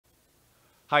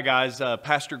Hi guys,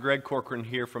 Pastor Greg Corcoran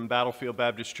here from Battlefield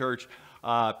Baptist Church.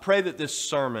 Pray that this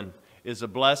sermon is a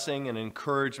blessing, an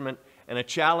encouragement, and a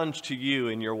challenge to you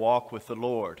in your walk with the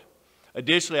Lord.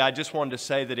 Additionally, I just wanted to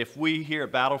say that if we here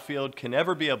at Battlefield can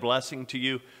ever be a blessing to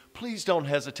you, please don't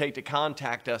hesitate to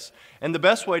contact us. And the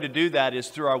best way to do that is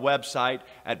through our website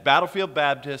at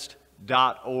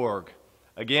battlefieldbaptist.org.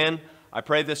 Again, I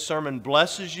pray this sermon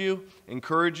blesses you,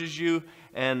 encourages you,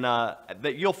 and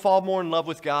that you'll fall more in love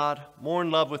with God, more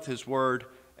in love with His Word,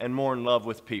 and more in love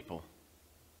with people.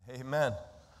 Amen.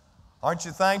 Aren't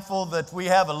you thankful that we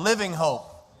have a living hope?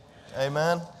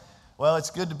 Amen. Well, it's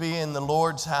good to be in the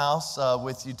Lord's house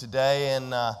with you today.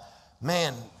 And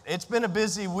man, it's been a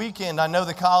busy weekend. I know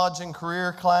the college and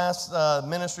career class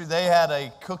ministry, they had a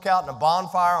cookout and a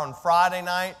bonfire on Friday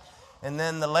night. And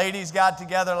then the ladies got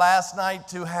together last night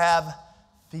to have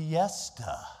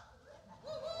fiesta.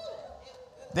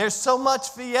 There's so much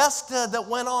fiesta that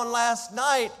went on last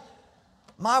night.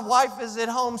 My wife is at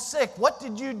home sick. What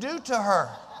did you do to her?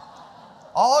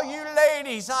 All you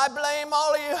ladies, I blame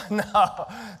all of you.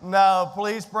 No,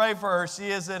 please pray for her. She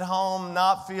is at home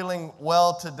not feeling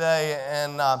well today.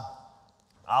 And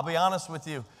I'll be honest with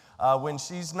you, when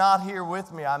she's not here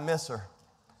with me, I miss her.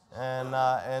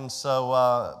 And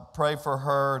so pray for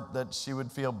her that she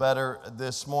would feel better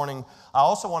this morning. I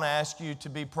also want to ask you to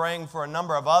be praying for a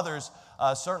number of others.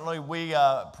 Certainly we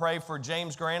pray for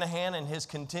James Granahan and his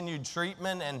continued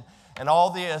treatment and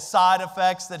all the side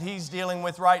effects that he's dealing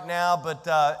with right now. But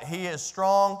he is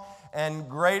strong, and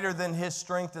greater than his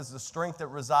strength is the strength that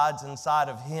resides inside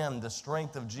of him, the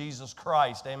strength of Jesus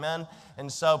Christ. Amen?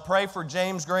 And so pray for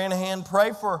James Granahan.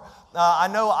 Pray for, I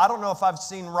don't know if I've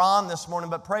seen Ron this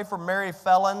morning, but pray for Mary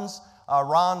Fellons,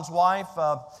 Ron's wife.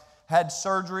 Had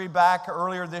surgery back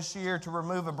earlier this year to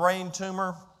remove a brain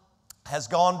tumor. Has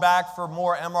gone back for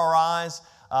more MRIs.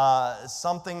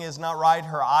 Something is not right.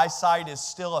 Her eyesight is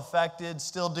still affected,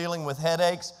 still dealing with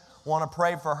headaches. Want to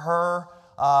pray for her.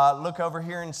 Look over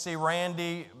here and see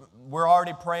Randy. We're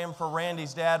already praying for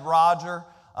Randy's dad, Roger.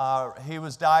 He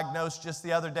was diagnosed just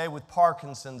the other day with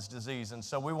Parkinson's disease. And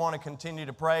so we want to continue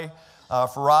to pray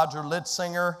for Roger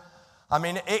Litzinger. I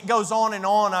mean, it goes on and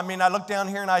on. I mean, I look down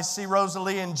here and I see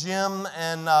Rosalie and Jim,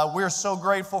 and we're so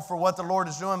grateful for what the Lord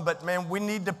is doing. But man, we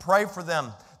need to pray for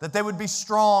them, that they would be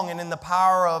strong and in the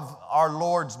power of our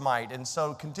Lord's might. And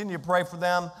so continue to pray for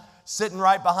them. Sitting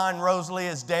right behind Rosalie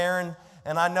is Darren,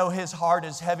 and I know his heart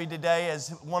is heavy today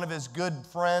as one of his good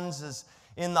friends is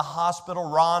in the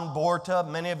hospital, Ron Borta.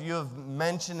 Many of you have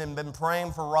mentioned and been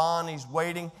praying for Ron. He's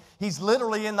waiting. He's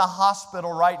literally in the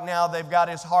hospital right now. They've got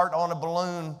his heart on a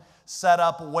balloon set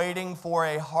up waiting for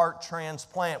a heart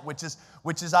transplant, which is,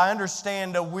 I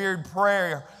understand, a weird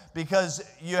prayer because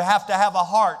you have to have a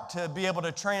heart to be able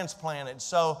to transplant it.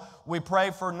 So we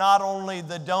pray for not only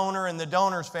the donor and the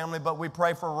donor's family, but we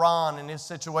pray for Ron and his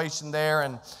situation there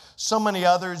and so many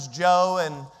others. Joe,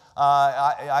 and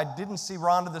I didn't see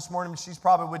Rhonda this morning. She's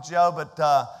probably with Joe, but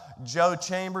Joe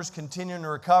Chambers continuing to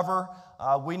recover.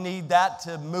 We need that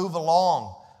to move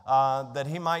along. That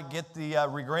he might get the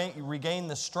regain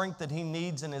the strength that he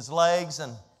needs in his legs.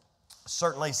 And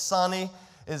certainly Sonny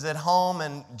is at home,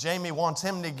 and Jamie wants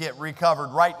him to get recovered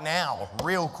right now,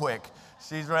 real quick.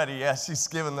 She's ready. Yeah, she's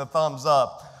giving the thumbs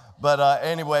up. But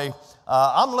anyway,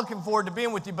 I'm looking forward to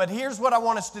being with you. But here's what I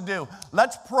want us to do.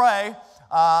 Let's pray.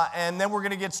 And then we're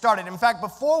going to get started. In fact,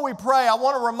 before we pray, I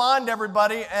want to remind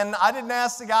everybody, and I didn't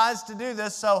ask the guys to do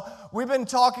this, so we've been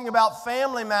talking about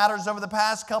family matters over the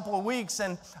past couple of weeks,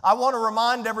 and I want to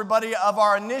remind everybody of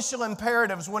our initial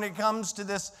imperatives when it comes to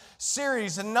this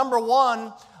series. And number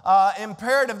one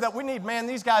imperative that we need, man,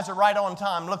 these guys are right on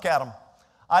time. Look at them.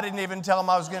 I didn't even tell them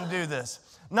I was going to do this.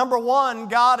 Number one,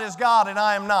 God is God and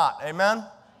I am not. Amen?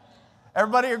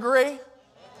 Everybody agree?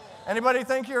 Anybody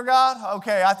think you're God?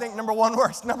 Okay, I think number one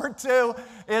works. Number two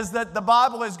is that the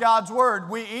Bible is God's Word.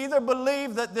 We either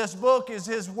believe that this book is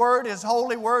His Word, His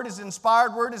holy Word, His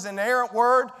inspired Word, His inerrant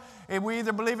Word. We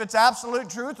either believe it's absolute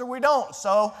truth or we don't.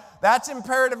 So that's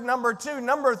imperative number two.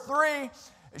 Number three,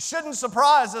 it shouldn't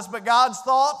surprise us, but God's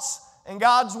thoughts and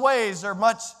God's ways are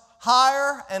much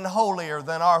higher and holier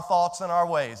than our thoughts and our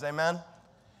ways. Amen?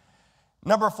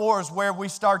 Number four is where we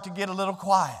start to get a little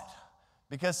quiet.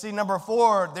 Because see, number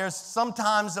four, there's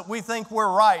sometimes that we think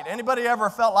we're right. Anybody ever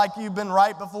felt like you've been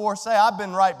right before? Say, I've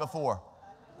been right before.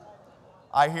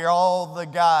 I hear all the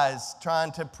guys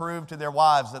trying to prove to their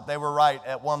wives that they were right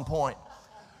at one point,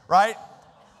 right?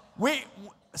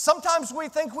 Sometimes we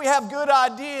think we have good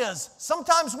ideas.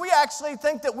 Sometimes we actually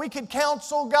think that we could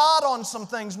counsel God on some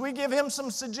things. We give Him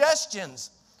some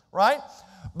suggestions, right?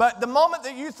 But the moment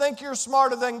that you think you're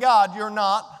smarter than God, you're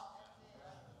not.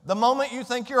 The moment you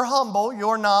think you're humble,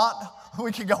 you're not.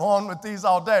 We could go on with these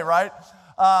all day, right?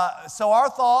 So our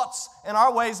thoughts and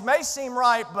our ways may seem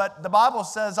right, but the Bible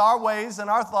says our ways and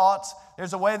our thoughts,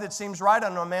 there's a way that seems right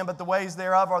unto a man, but the ways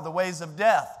thereof are the ways of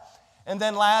death. And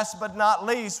then last but not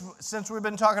least, since we've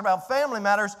been talking about family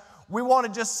matters, we want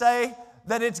to just say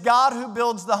that it's God who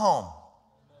builds the home.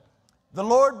 The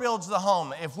Lord builds the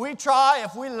home. If we try,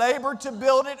 if we labor to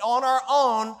build it on our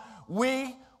own,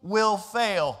 we will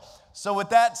fail. So with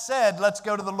that said, let's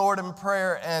go to the Lord in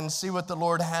prayer and see what the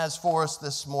Lord has for us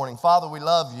this morning. Father, we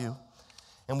love you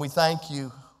and we thank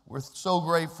you. We're so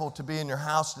grateful to be in your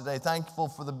house today. Thankful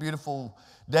for the beautiful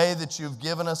day that you've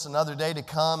given us, another day to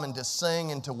come and to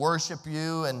sing and to worship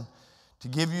you and to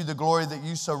give you the glory that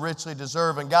you so richly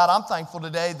deserve. And God, I'm thankful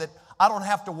today that I don't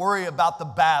have to worry about the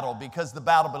battle because the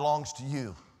battle belongs to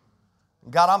you.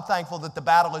 God, I'm thankful that the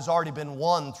battle has already been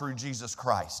won through Jesus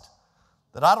Christ.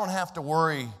 That I don't have to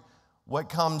worry what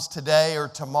comes today or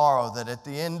tomorrow, that at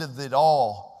the end of it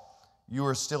all, you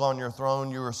are still on your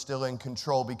throne, you are still in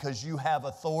control because you have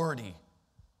authority,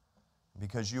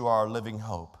 because you are our living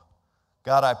hope.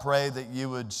 God, I pray that you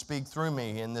would speak through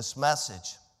me in this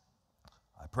message.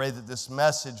 I pray that this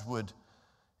message would,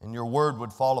 and your word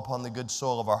would fall upon the good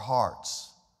soil of our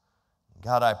hearts.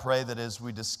 God, I pray that as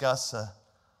we discuss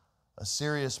a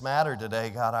serious matter today,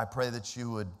 God, I pray that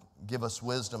you would give us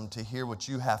wisdom to hear what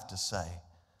you have to say.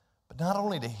 But not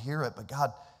only to hear it, but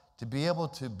God, to be able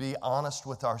to be honest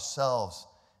with ourselves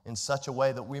in such a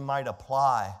way that we might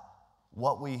apply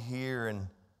what we hear and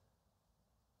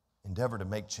endeavor to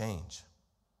make change.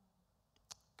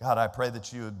 God, I pray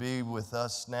that you would be with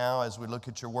us now as we look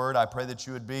at your word. I pray that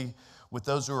you would be with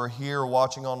those who are here or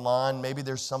watching online. Maybe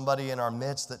there's somebody in our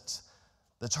midst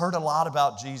that's heard a lot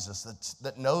about Jesus,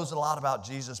 that knows a lot about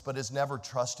Jesus, but has never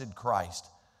trusted Christ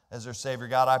as their Savior.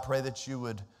 God, I pray that you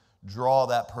would draw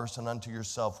that person unto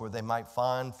yourself where they might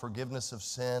find forgiveness of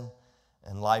sin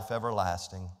and life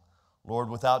everlasting. Lord,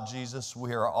 without Jesus,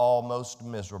 we are all most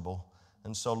miserable.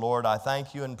 And so, Lord, I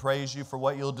thank you and praise you for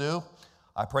what you'll do.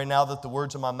 I pray now that the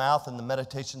words of my mouth and the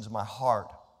meditations of my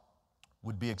heart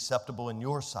would be acceptable in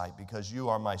your sight because you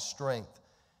are my strength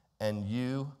and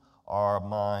you are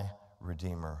my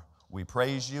Redeemer. We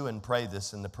praise you and pray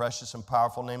this in the precious and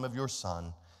powerful name of your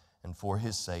Son and for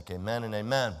his sake. Amen and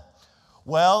amen.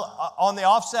 Well, on the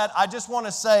offset, I just want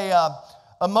to say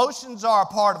emotions are a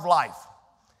part of life.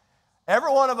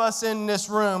 Every one of us in this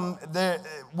room,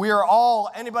 we are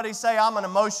all, anybody say I'm an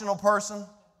emotional person?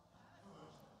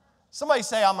 Somebody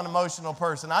say I'm an emotional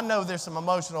person. I know there's some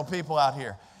emotional people out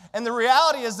here. And the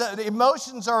reality is that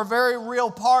emotions are a very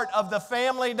real part of the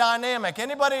family dynamic.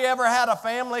 Anybody ever had a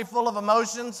family full of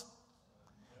emotions?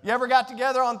 You ever got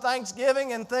together on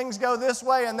Thanksgiving and things go this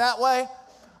way and that way?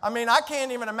 I mean, I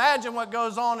can't even imagine what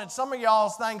goes on at some of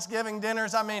y'all's Thanksgiving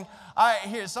dinners. I mean, I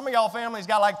hear some of y'all families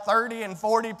got like 30 and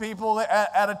 40 people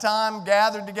at a time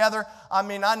gathered together. I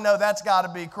mean, I know that's got to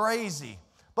be crazy.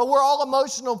 But we're all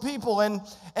emotional people,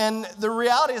 and the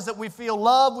reality is that we feel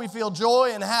love, we feel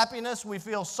joy and happiness, we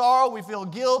feel sorrow, we feel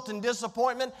guilt and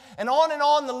disappointment, and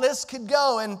on the list could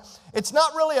go. And it's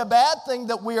not really a bad thing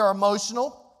that we are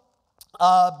emotional.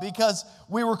 Because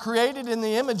we were created in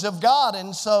the image of God,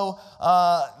 and so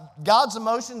God's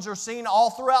emotions are seen all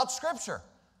throughout Scripture.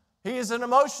 He is an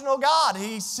emotional God.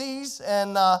 He sees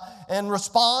and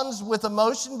responds with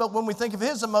emotion, but when we think of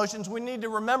his emotions, we need to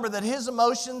remember that his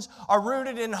emotions are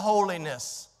rooted in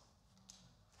holiness.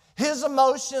 His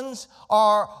emotions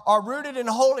are rooted in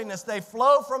holiness. They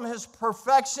flow from his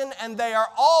perfection, and they are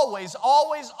always,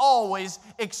 always, always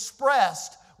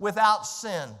expressed without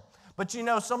sin. But you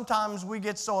know, sometimes we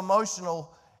get so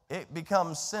emotional, it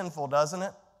becomes sinful, doesn't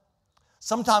it?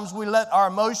 Sometimes we let our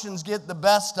emotions get the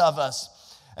best of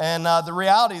us. And the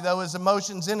reality, though, is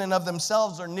emotions in and of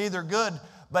themselves are neither good,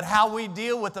 but how we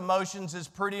deal with emotions is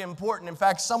pretty important. In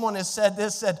fact, someone has said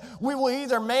this, said, we will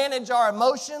either manage our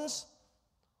emotions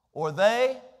or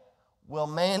they will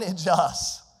manage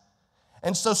us.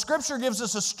 And so Scripture gives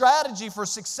us a strategy for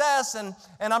success, and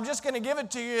I'm just going to give it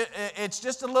to you. It's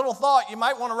just a little thought. You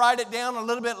might want to write it down a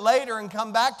little bit later and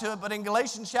come back to it. But in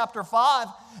Galatians chapter 5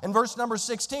 and verse number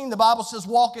 16, the Bible says,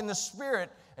 walk in the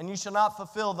Spirit, and you shall not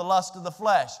fulfill the lust of the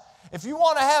flesh. If you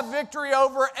want to have victory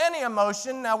over any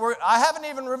emotion, now I haven't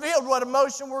even revealed what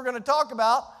emotion we're going to talk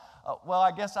about. Well,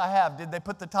 I guess I have. Did they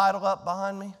put the title up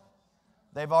behind me?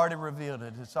 They've already revealed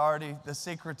it. It's already, the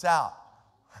secret's out.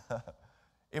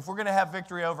 If we're going to have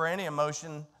victory over any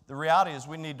emotion, the reality is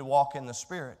we need to walk in the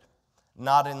Spirit,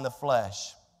 not in the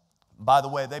flesh. By the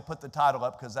way, they put the title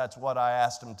up because that's what I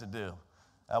asked them to do.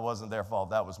 That wasn't their fault.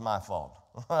 That was my fault.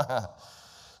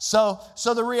 So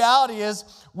the reality is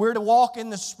we're to walk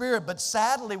in the Spirit. But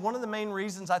sadly, one of the main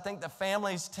reasons I think that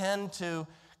families tend to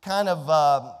kind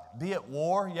of be at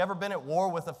war. You ever been at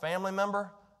war with a family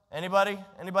member? Anybody?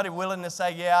 Anybody willing to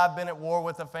say, yeah, I've been at war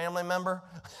with a family member?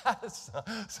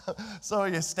 So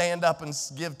you stand up and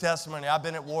give testimony. I've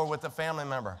been at war with a family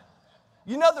member.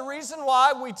 You know the reason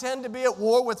why we tend to be at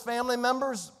war with family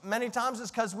members many times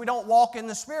is because we don't walk in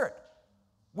the Spirit.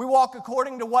 We walk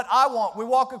according to what I want. We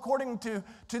walk according to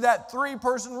that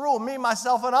three-person rule, me,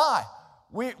 myself, and I.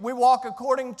 We walk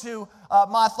according to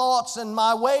my thoughts and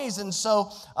my ways, and so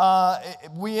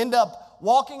we end up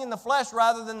walking in the flesh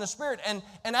rather than the Spirit. And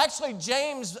actually,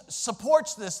 James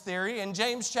supports this theory in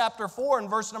James chapter 4 and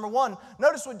verse number 1.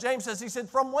 Notice what James says. He said,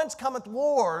 "From whence cometh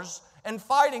wars and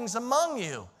fightings among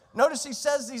you?" Notice he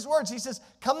says these words. He says,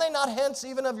 "Come they not hence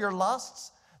even of your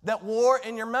lusts that war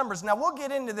in your members?" Now, we'll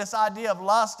get into this idea of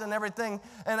lust and everything,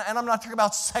 and I'm not talking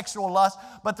about sexual lust,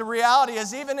 but the reality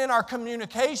is even in our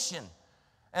communication.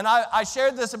 And I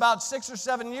shared this about 6 or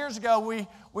 7 years ago. We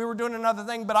were doing another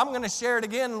thing, but I'm going to share it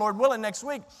again, Lord willing, next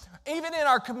week. Even in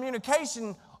our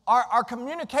communication, our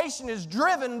communication is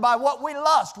driven by what we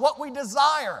lust, what we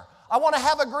desire. I want to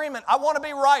have agreement. I want to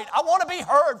be right. I want to be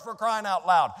heard, for crying out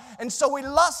loud. And so we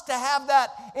lust to have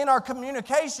that in our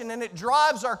communication, and it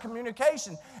drives our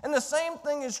communication. And the same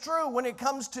thing is true when it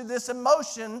comes to this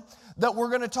emotion that we're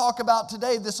going to talk about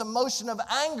today, this emotion of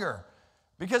anger.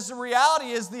 Because the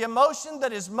reality is the emotion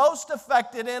that is most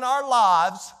affected in our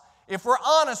lives, if we're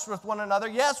honest with one another,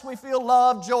 yes, we feel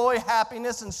love, joy,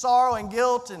 happiness, and sorrow, and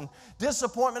guilt, and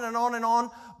disappointment, and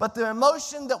on, but the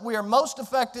emotion that we are most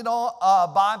affected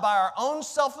by our own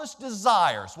selfish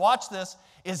desires, watch this,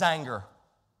 is anger.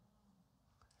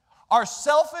 Our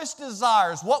selfish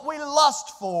desires, what we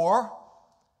lust for,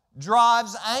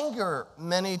 drives anger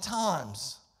many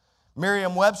times.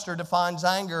 Merriam-Webster defines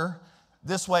anger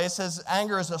this way. It says,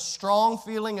 anger is a strong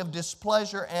feeling of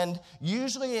displeasure and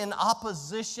usually in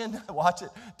opposition, watch it,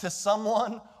 to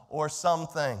someone or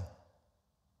something.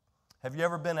 Have you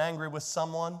ever been angry with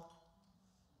someone?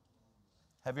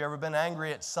 Have you ever been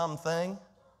angry at something?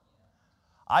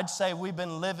 I'd say we've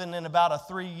been living in about a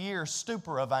 3-year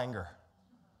stupor of anger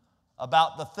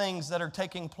about the things that are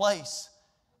taking place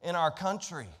in our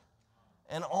country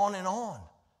and on and on.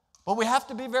 But we have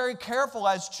to be very careful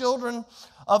as children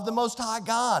of the Most High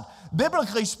God.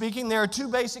 Biblically speaking, there are 2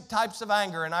 basic types of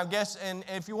anger, and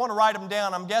if you want to write them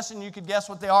down, I'm guessing you could guess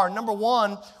what they are. Number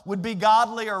 1 would be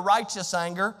godly or righteous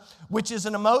anger, which is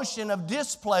an emotion of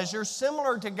displeasure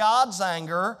similar to God's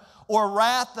anger or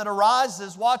wrath that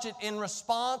arises, watch it, in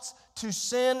response to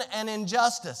sin and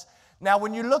injustice. Now,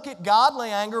 when you look at godly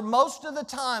anger, most of the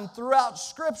time throughout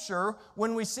Scripture,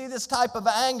 when we see this type of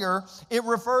anger, it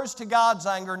refers to God's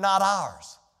anger, not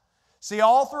ours. See,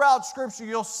 all throughout Scripture,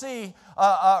 you'll see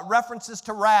references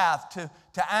to wrath,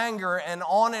 to anger, and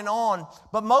on.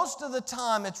 But most of the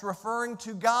time, it's referring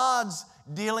to God's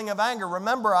dealing of anger.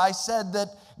 Remember, I said that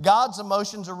God's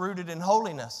emotions are rooted in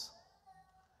holiness.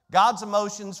 God's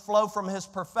emotions flow from His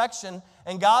perfection,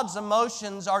 and God's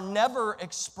emotions are never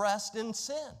expressed in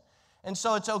sin. And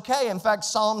so it's okay. In fact,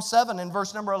 Psalm 7 in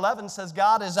verse number 11 says,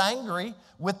 God is angry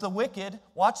with the wicked,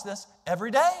 watch this,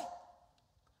 every day.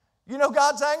 You know,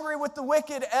 God's angry with the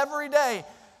wicked every day.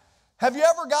 Have you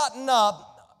ever gotten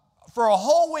up for a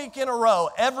whole week in a row,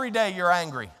 every day you're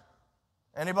angry?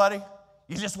 Anybody?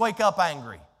 You just wake up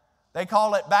angry. They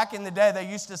call it, back in the day, they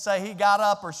used to say he got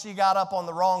up or she got up on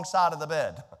the wrong side of the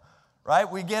bed. Right?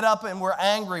 We get up and we're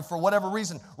angry for whatever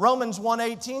reason. Romans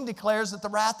 1:18 declares that the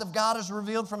wrath of God is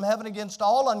revealed from heaven against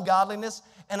all ungodliness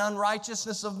and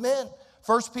unrighteousness of men.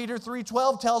 1 Peter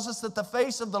 3:12 tells us that the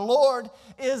face of the Lord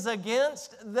is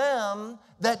against them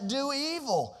that do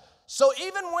evil. So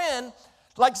even when,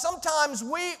 like sometimes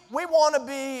we want to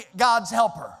be God's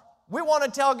helper. We want to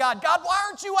tell God, God, why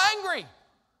aren't you angry?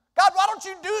 God, why don't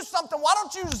you do something? Why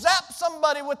don't you zap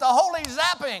somebody with the holy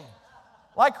zapping?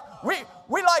 Like we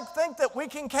like think that we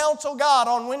can counsel God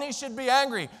on when He should be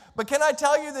angry. But can I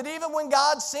tell you that even when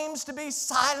God seems to be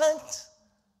silent,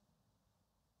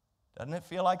 doesn't it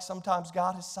feel like sometimes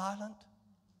God is silent?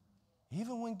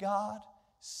 Even when God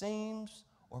seems,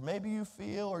 or maybe you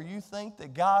feel or you think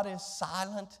that God is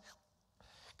silent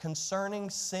concerning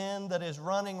sin that is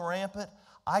running rampant,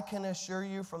 I can assure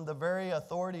you from the very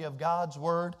authority of God's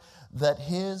Word that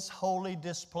His holy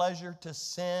displeasure to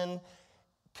sin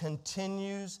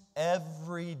continues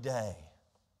every day.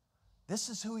 This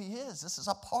is who He is. This is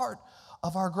a part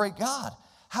of our great God.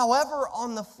 However,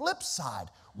 on the flip side,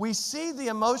 we see the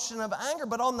emotion of anger,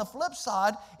 but on the flip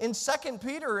side, in 2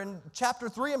 Peter in chapter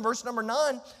 3 and verse number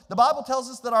 9, the Bible tells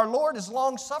us that our Lord is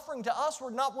long-suffering to us.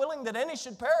 We're not willing that any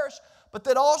should perish, but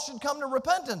that all should come to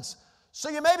repentance. So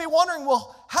you may be wondering,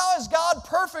 well, how is God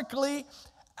perfectly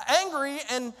angry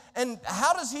and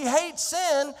how does he hate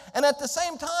sin? And at the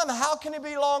same time, how can he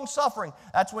be long-suffering?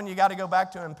 That's when you got to go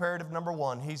back to imperative number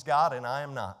 1. He's God and I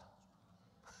am not.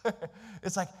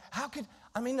 It's like,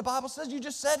 the Bible says, you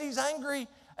just said he's angry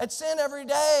at sin every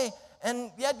day.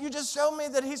 And yet you just showed me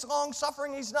that he's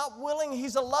long-suffering. He's not willing.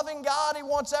 He's a loving God. He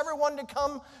wants everyone to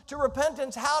come to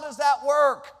repentance. How does that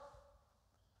work?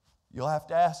 You'll have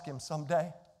to ask him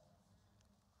someday.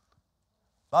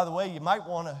 By the way, you might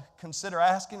want to consider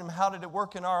asking him, how did it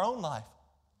work in our own life?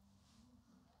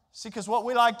 See, because what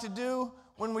we like to do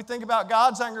when we think about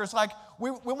God's anger is like we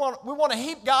want to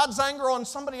heap God's anger on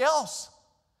somebody else,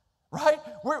 right?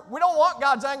 We don't want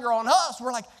God's anger on us.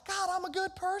 We're like, God, I'm a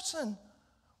good person.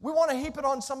 We want to heap it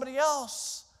on somebody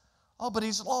else. Oh, but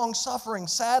he's long-suffering.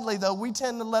 Sadly, though, we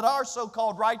tend to let our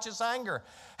so-called righteous anger.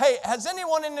 Hey, has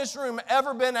anyone in this room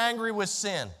ever been angry with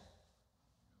sin?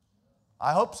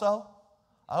 I hope so.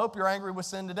 I hope you're angry with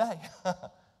sin today,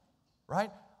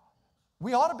 right?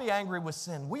 We ought to be angry with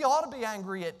sin. We ought to be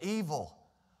angry at evil.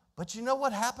 But you know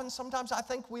what happens sometimes? I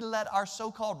think we let our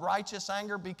so-called righteous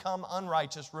anger become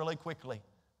unrighteous really quickly.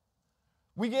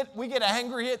 We get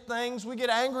angry at things, we get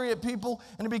angry at people,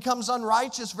 and it becomes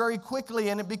unrighteous very quickly,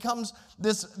 and it becomes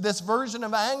this version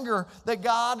of anger that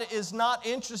God is not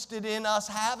interested in us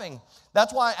having.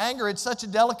 That's why anger, it's such a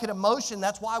delicate emotion.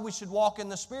 That's why we should walk in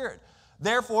the Spirit.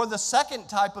 Therefore, the second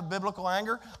type of biblical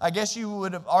anger, I guess you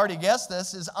would have already guessed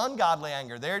this, is ungodly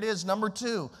anger. There it is, number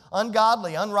 2.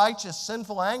 Ungodly, unrighteous,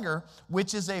 sinful anger,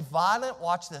 which is a violent,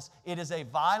 watch this, it is a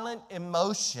violent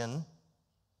emotion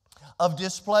of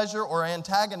displeasure or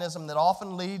antagonism that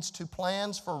often leads to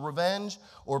plans for revenge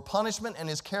or punishment and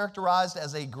is characterized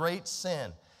as a great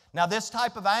sin. Now, this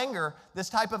type of anger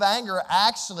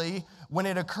actually, when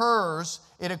it occurs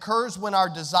when our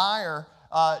desire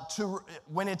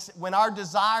when our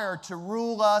desire to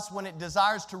rule us, when it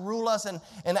desires to rule us and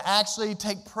actually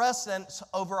take precedence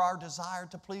over our desire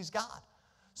to please God.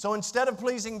 So instead of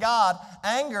pleasing God,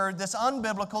 anger, this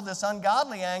unbiblical, this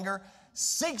ungodly anger,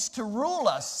 seeks to rule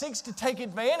us, seeks to take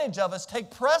advantage of us, take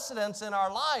precedence in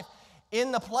our life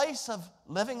in the place of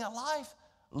living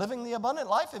the abundant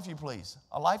life, if you please,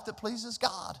 a life that pleases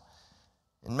God.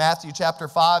 In Matthew chapter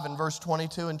 5 and verse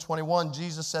 22 and 21,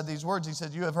 Jesus said these words. He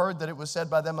said, "You have heard that it was said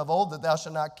by them of old that thou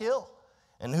shalt not kill.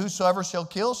 And whosoever shall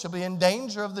kill shall be in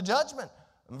danger of the judgment."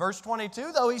 In verse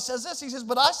 22, though, he says this. He says,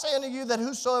 "But I say unto you that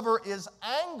whosoever is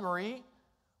angry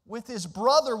with his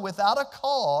brother without a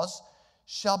cause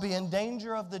shall be in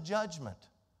danger of the judgment."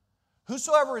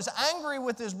 Whosoever is angry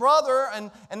with his brother,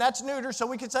 and that's neuter, so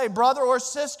we could say brother or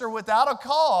sister without a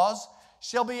cause,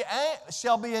 shall be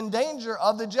in danger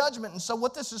of the judgment. And so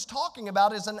what this is talking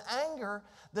about is an anger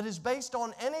that is based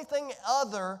on anything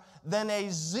other than a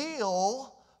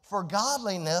zeal for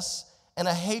godliness and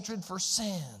a hatred for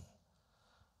sin.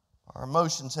 Our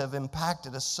emotions have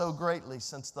impacted us so greatly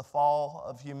since the fall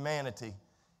of humanity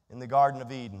in the Garden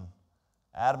of Eden.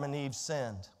 Adam and Eve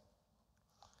sinned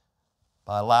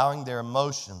by allowing their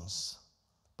emotions,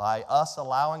 by us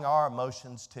allowing our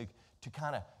emotions to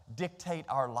kind of dictate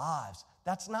our lives.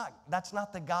 That's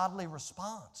not the godly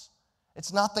response.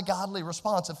 It's not the godly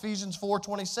response. Ephesians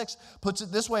 4:26 puts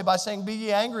it this way by saying, "Be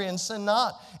ye angry and sin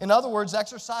not." In other words,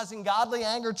 exercising godly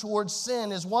anger towards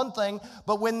sin is one thing,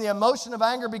 but when the emotion of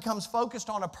anger becomes focused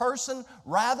on a person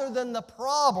rather than the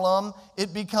problem,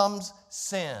 it becomes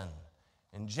sin.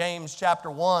 In James chapter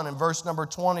 1 and verse number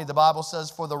 20, the Bible says,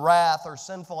 "For the wrath or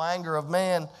sinful anger of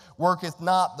man worketh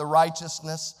not the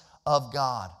righteousness of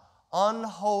God."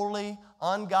 Unholy,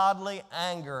 ungodly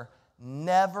anger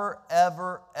never,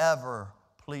 ever, ever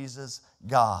pleases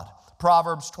God.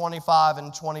 Proverbs 25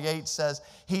 and 28 says,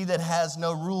 "He that has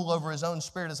no rule over his own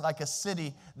spirit is like a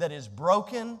city that is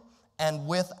broken and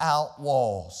without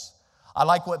walls." I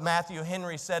like what Matthew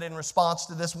Henry said in response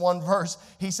to this one verse.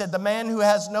 He said, "The man who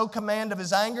has no command of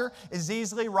his anger is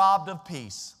easily robbed of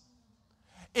peace."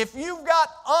 If you've got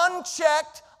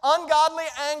unchecked, ungodly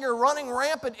anger running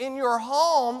rampant in your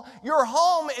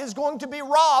home is going to be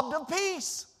robbed of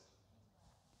peace.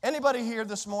 Anybody here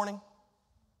this morning?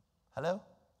 Hello?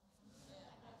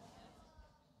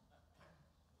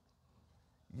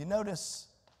 You notice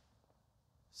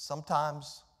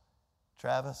sometimes,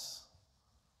 Travis,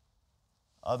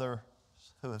 others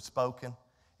who have spoken,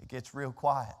 it gets real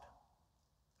quiet.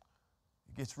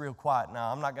 It gets real quiet.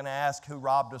 Now, I'm not going to ask who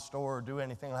robbed a store or do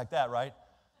anything like that, right?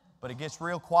 But it gets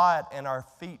real quiet and our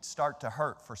feet start to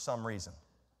hurt for some reason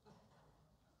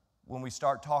when we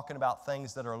start talking about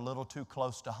things that are a little too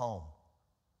close to home.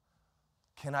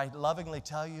 Can I lovingly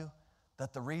tell you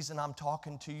that the reason I'm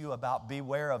talking to you about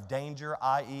beware of danger,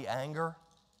 i.e. anger,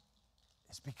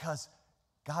 is because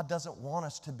God doesn't want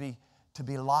us to be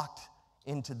locked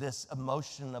into this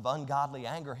emotion of ungodly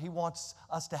anger. He wants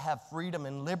us to have freedom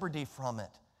and liberty from it.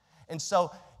 And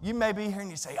so you may be here and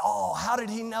you say, oh, how did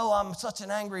he know I'm such an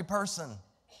angry person?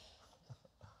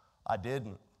 I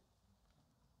didn't.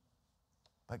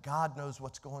 But God knows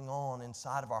what's going on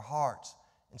inside of our hearts.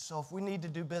 And so if we need to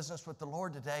do business with the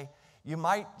Lord today, you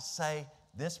might say,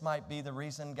 this might be the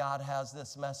reason God has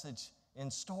this message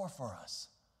in store for us.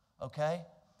 Okay?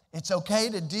 It's okay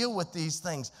to deal with these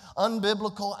things.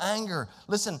 Unbiblical anger.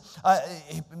 Listen,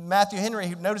 Matthew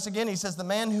Henry, notice again, he says, the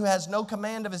man who has no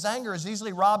command of his anger is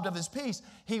easily robbed of his peace.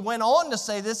 He went on to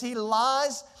say this, he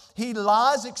lies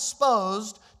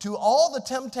exposed to all the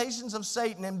temptations of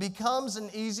Satan and becomes an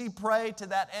easy prey to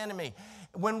that enemy.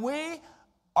 When we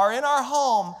are in our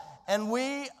home and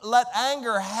we let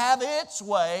anger have its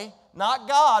way, not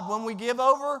God, when we give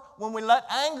over, when we let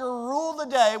anger rule the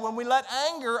day, when we let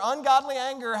anger, ungodly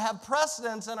anger, have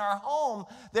precedence in our home,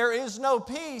 there is no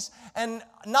peace. And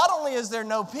not only is there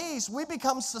no peace, we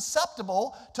become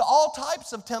susceptible to all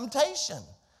types of temptation.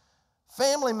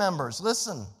 Family members,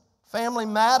 listen, family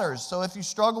matters. So if you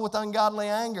struggle with ungodly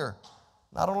anger,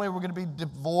 not only are we going to be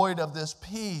devoid of this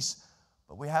peace,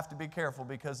 but we have to be careful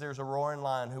because there's a roaring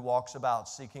lion who walks about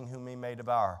seeking whom he may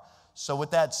devour. So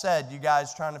with that said, you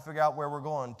guys trying to figure out where we're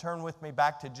going, turn with me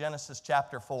back to Genesis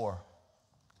chapter 4.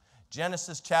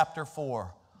 Genesis chapter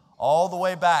 4. All the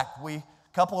way back. A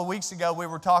couple of weeks ago, we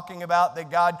were talking about that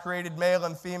God created male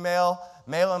and female.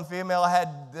 Male and female had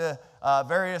the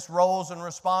various roles and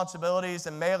responsibilities,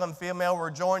 and male and female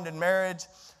were joined in marriage.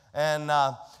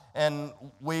 And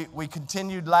we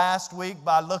continued last week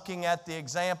by looking at the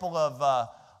example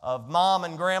of Mom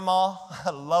and Grandma,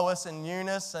 Lois and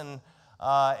Eunice, and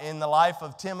in the life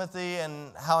of Timothy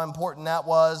and how important that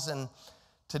was. And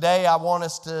today I want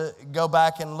us to go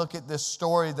back and look at this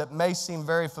story that may seem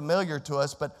very familiar to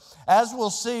us. But as we'll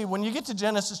see, when you get to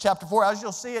Genesis chapter 4, as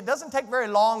you'll see, it doesn't take very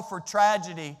long for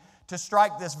tragedy to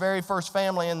strike this very first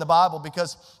family in the Bible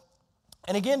because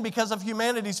of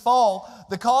humanity's fall,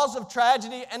 the cause of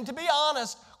tragedy, and to be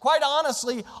honest, quite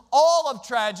honestly, all of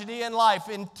tragedy in life,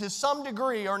 to some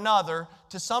degree or another,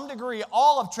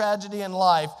 all of tragedy in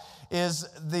life is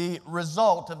the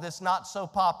result of this not so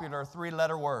popular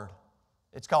three-letter word.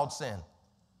 It's called sin.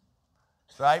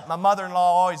 Right? My mother-in-law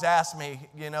always asks me,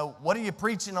 what are you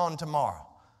preaching on tomorrow?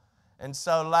 And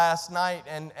so last night,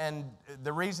 and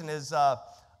the reason is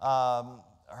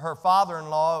her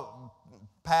father-in-law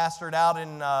pastored out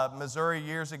in Missouri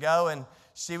years ago, and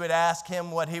she would ask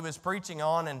him what he was preaching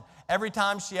on, and every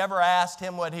time she ever asked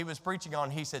him what he was preaching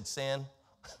on, he said sin.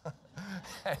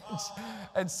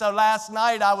 And so last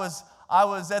night I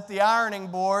was at the ironing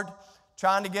board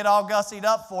trying to get all gussied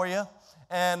up for you,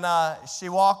 and she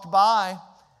walked by,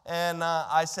 and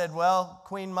I said, well,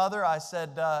 Queen Mother, I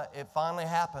said, it finally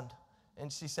happened.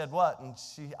 And she said, what? And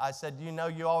I said,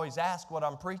 you always ask what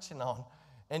I'm preaching on.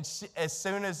 And as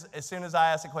soon as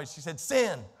I asked the question, she said,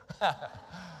 sin.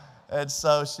 And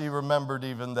so she remembered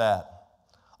even that.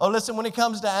 Oh, listen, when it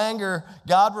comes to anger,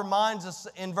 God reminds us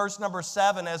in verse number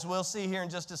 7, as we'll see here in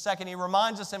just a second, He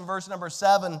reminds us in verse number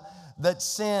 7 that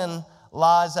sin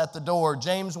lies at the door.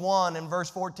 James 1 in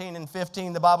verse 14 and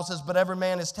 15, the Bible says, but every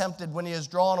man is tempted when he is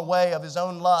drawn away of his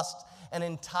own lust and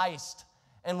enticed.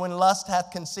 And when lust hath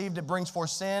conceived, it brings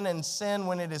forth sin, and sin,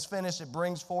 when it is finished, it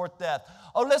brings forth death.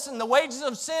 Oh, listen, the wages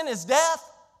of sin is death.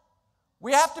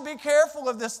 We have to be careful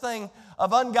of this thing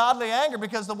of ungodly anger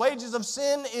because the wages of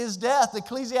sin is death.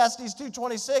 Ecclesiastes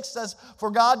 2:26 says,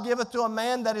 for God giveth to a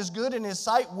man that is good in his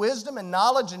sight wisdom and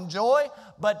knowledge and joy,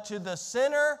 but to the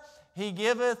sinner He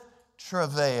giveth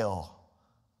travail.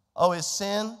 Oh, is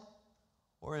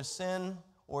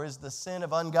the sin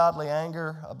of ungodly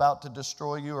anger about to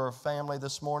destroy you or a family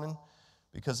this morning?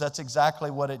 Because that's exactly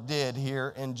what it did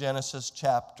here in Genesis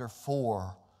chapter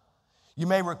 4. You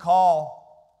may recall,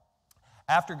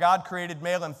 after God created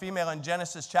male and female in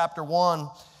Genesis chapter 1,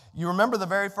 you remember the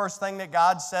very first thing that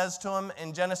God says to him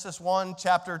in Genesis 1,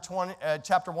 chapter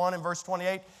 1 and verse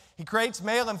 28? He creates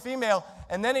male and female,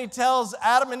 and then He tells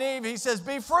Adam and Eve, He says,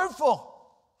 be fruitful.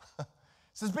 He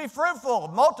says, be fruitful,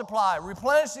 multiply,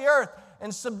 replenish the earth,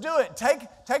 and subdue it.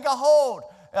 Take a hold.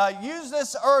 Use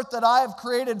this earth that I have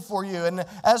created for you. And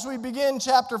as we begin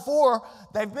chapter 4,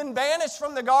 they've been banished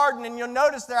from the garden, and you'll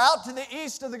notice they're out to the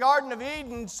east of the Garden of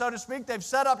Eden, so to speak. They've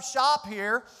set up shop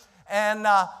here, and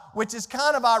which is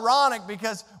kind of ironic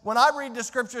because when I read the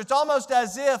Scripture, it's almost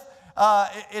as if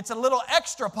it's a little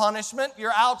extra punishment.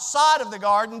 You're outside of the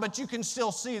garden, but you can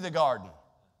still see the garden.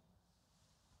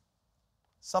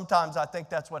 Sometimes I think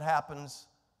that's what happens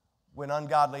when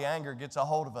ungodly anger gets a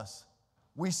hold of us.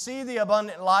 We see the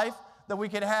abundant life that we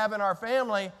could have in our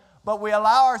family, but we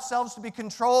allow ourselves to be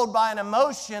controlled by an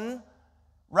emotion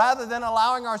rather than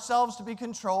allowing ourselves to be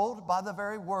controlled by the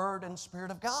very Word and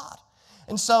Spirit of God.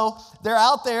 And so they're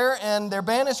out there and they're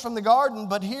banished from the garden,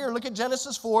 but here, look at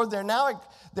Genesis 4, they're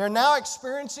now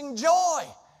experiencing joy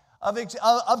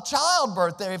of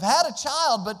childbirth. They've had a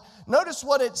child, but notice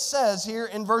what it says here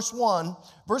in verse 1.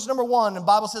 Verse number 1, the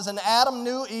Bible says, and Adam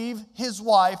knew Eve, his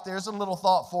wife. There's a little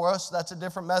thought for us. That's a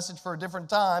different message for a different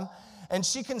time. And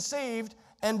she conceived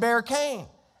and bare Cain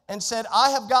and said,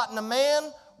 I have gotten a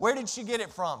man. Where did she get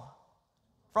it from?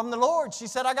 From the Lord. She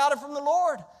said, I got it from the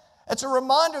Lord. It's a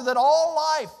reminder that all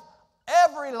life,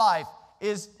 every life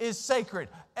is sacred.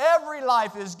 Every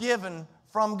life is given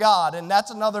from God. And that's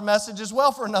another message as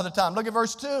well for another time. Look at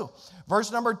verse 2.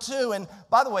 Verse number 2. And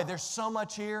by the way, there's so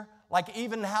much here. Like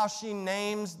even how she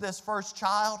names this first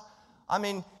child. I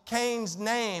mean, Cain's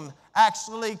name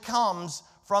actually comes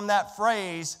from that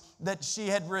phrase that she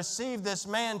had received this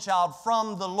man-child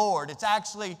from the Lord. It's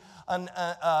actually an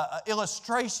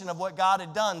illustration of what God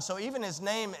had done. So even his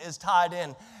name is tied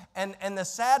in. And the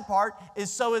sad part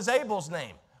is so is Abel's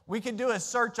name. We could do a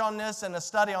search on this and a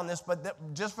study on this,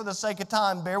 but just for the sake of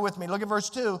time, bear with me. Look at verse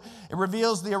 2. It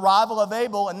reveals the arrival of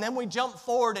Abel, and then we jump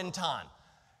forward in time.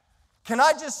 Can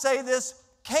I just say this?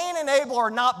 Cain and Abel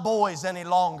are not boys any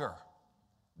longer.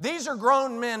 These are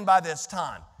grown men by this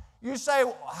time. You say,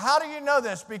 how do you know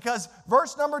this? Because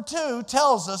verse number 2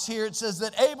 tells us here, it says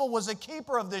that Abel was a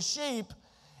keeper of the sheep,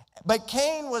 but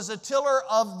Cain was a tiller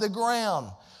of the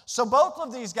ground. So both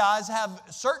of these guys have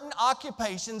certain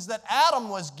occupations that Adam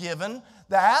was given,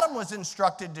 that Adam was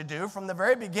instructed to do from the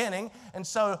very beginning. And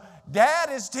so Dad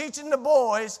is teaching the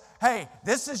boys, hey,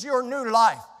 this is your new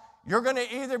life. You're going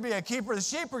to either be a keeper of the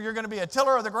sheep or you're going to be a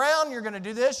tiller of the ground. You're going to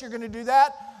do this, you're going to do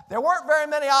that. There weren't very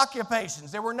many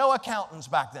occupations. There were no accountants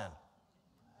back then.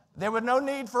 There was no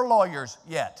need for lawyers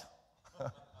yet.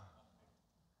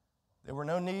 There were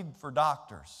no need for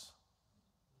doctors.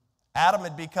 Adam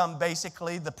had become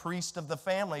basically the priest of the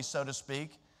family, so to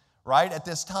speak, right, at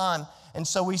this time. And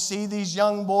so we see these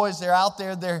young boys, they're out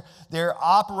there, they're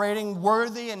operating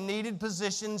worthy and needed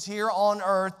positions here on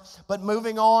earth. But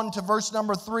moving on to verse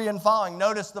number 3 and following,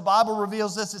 notice the Bible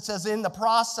reveals this. It says, in the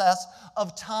process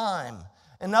of time.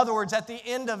 In other words, at the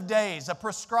end of days, a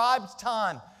prescribed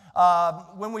time.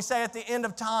 When we say at the end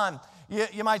of time,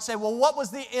 you might say, well, what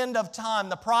was the end of time,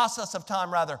 the process of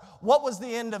time rather? What was the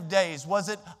end of days? Was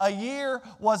it a year?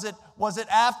 Was it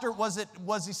after? Was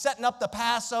he setting up the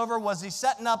Passover? Was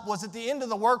it the end of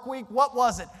the work week? What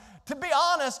was it? To be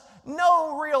honest,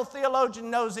 no real theologian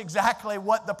knows exactly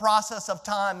what the process of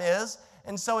time is.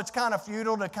 And so it's kind of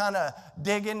futile to kind of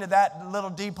dig into that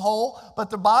little deep hole. But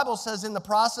the Bible says in the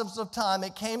process of time,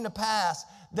 it came to pass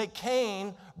that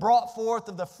Cain brought forth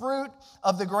of the fruit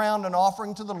of the ground an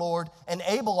offering to the Lord, and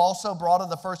Abel also brought of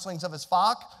the firstlings of his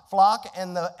flock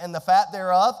and the fat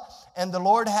thereof. And the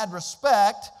Lord had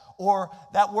respect, or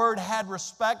that word had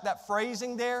respect, that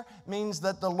phrasing there means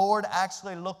that the Lord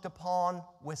actually looked upon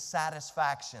with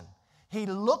satisfaction. He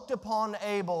looked upon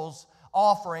Abel's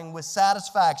offering with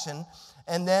satisfaction.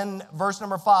 And then verse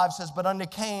number 5 says, but unto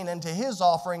Cain and to his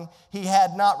offering he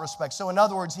had not respect. So in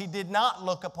other words, he did not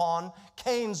look upon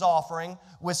Cain's offering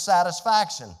with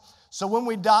satisfaction. So when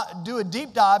we do a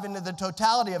deep dive into the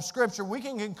totality of Scripture, we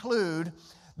can conclude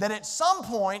that at some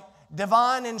point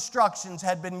divine instructions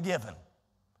had been given.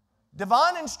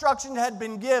 Divine instruction had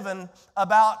been given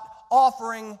about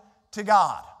offering to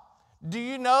God. Do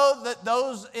you know that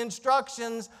those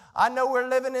instructions, I know we're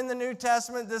living in the New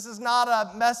Testament, this is not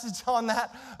a message on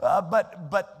that,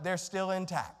 but they're still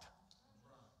intact.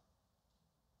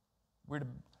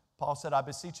 Paul said, I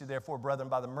beseech you therefore, brethren,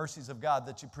 by the mercies of God,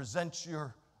 that you present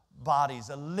your bodies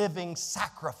a living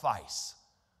sacrifice.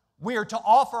 We are to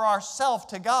offer ourselves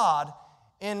to God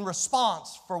in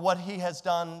response for what He has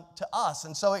done to us.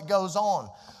 And so it goes on.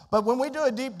 But when we do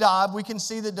a deep dive, we can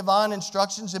see that divine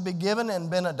instructions have been given and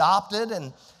been adopted.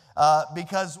 And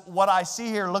because what I see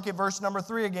here, look at verse number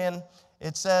 3 again.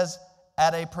 It says,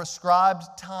 at a prescribed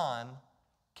time,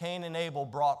 Cain and Abel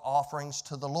brought offerings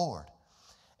to the Lord.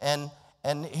 And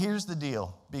here's the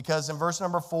deal. Because in verse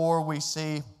number 4, we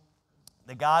see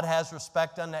that God has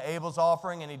respect unto Abel's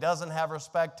offering, and He doesn't have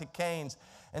respect to Cain's.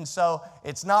 And so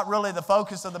it's not really the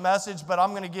focus of the message, but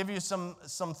I'm going to give you some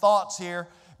thoughts here,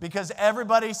 because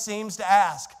everybody seems to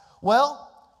ask,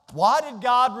 well, why did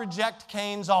God reject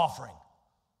Cain's offering?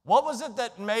 What was it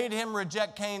that made Him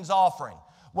reject Cain's offering?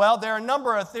 Well, there are a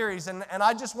number of theories, and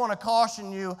I just want to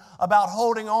caution you about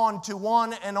holding on to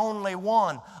one and only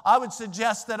one. I would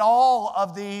suggest that all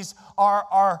of these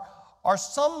are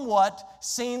somewhat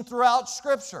seen throughout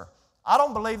Scripture. I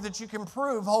don't believe that you can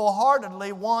prove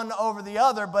wholeheartedly one over the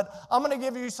other, but I'm going to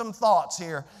give you some thoughts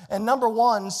here. And number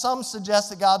one, some suggest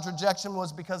that God's rejection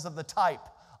was because of the type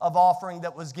of offering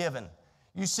that was given.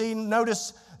 You see,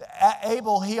 notice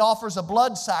Abel, he offers a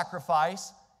blood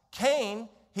sacrifice. Cain,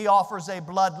 he offers a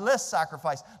bloodless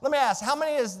sacrifice. Let me ask, how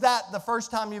many is that the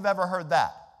first time you've ever heard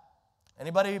that?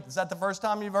 Anybody, is that the first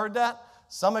time you've heard that?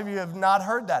 Some of you have not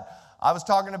heard that. I was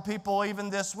talking to people even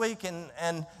this week,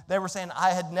 and they were saying, I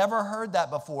had never heard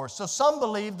that before. So some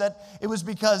believe that it was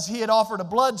because he had offered a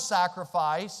blood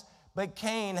sacrifice, but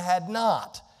Cain had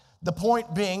not. The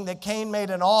point being that Cain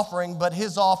made an offering, but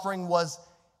his offering was,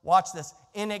 watch this,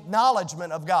 in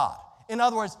acknowledgement of God. In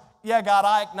other words, yeah, God,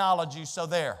 I acknowledge you, so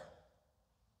there.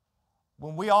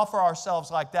 When we offer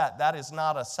ourselves like that, that is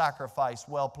not a sacrifice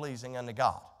well-pleasing unto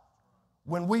God.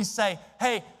 When we say,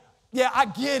 hey, yeah, I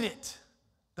get it.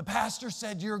 The pastor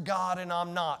said you're God and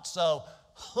I'm not, so,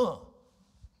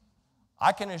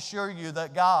 I can assure you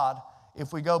that God,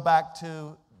 if we go back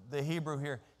to the Hebrew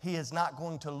here, He is not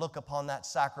going to look upon that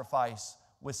sacrifice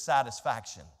with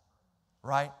satisfaction,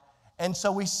 right? And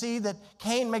so we see that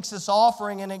Cain makes this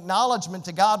offering in acknowledgement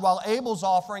to God, while Abel's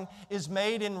offering is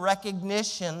made in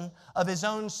recognition of his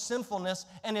own sinfulness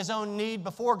and his own need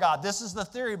before God. This is the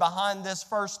theory behind this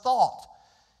first thought.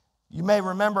 You may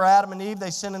remember Adam and Eve,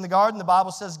 they sinned in the garden. The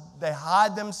Bible says they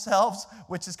hide themselves,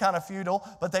 which is kind of futile,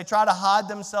 but they try to hide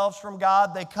themselves from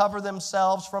God. They cover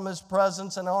themselves from His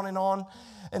presence, and on and on.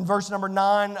 In verse number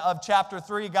 9 of chapter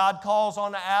 3, God calls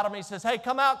on Adam. He says, hey,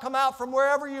 come out from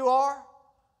wherever you are.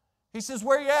 He says,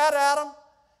 where you at, Adam?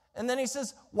 And then he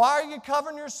says, why are you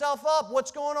covering yourself up?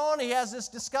 What's going on? He has this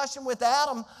discussion with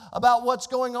Adam about what's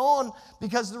going on,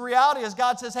 because the reality is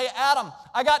God says, hey, Adam,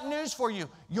 I got news for you.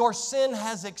 Your sin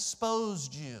has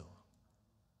exposed you.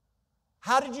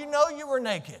 How did you know you were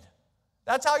naked?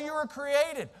 That's how you were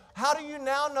created. How do you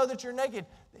now know that you're naked?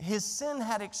 His sin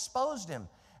had exposed him.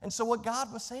 And so what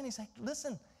God was saying, He's like,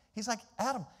 listen, He's like,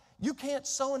 Adam, you can't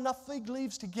sew enough fig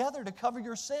leaves together to cover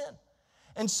your sin.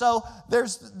 And so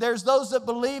there's those that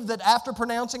believe that after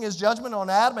pronouncing His judgment on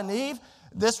Adam and Eve,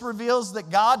 this reveals that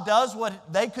God does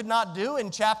what they could not do.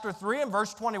 In chapter 3 and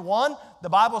verse 21, the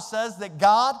Bible says that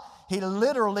God, He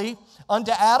literally,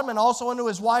 unto Adam and also unto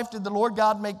his wife did the Lord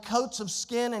God make coats of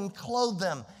skin and clothe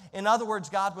them. In other words,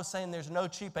 God was saying there's no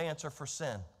cheap answer for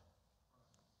sin.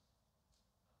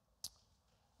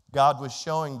 God was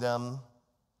showing them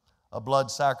a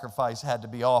blood sacrifice had to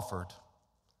be offered.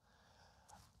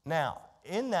 Now,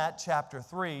 in that chapter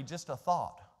 3, just a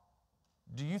thought.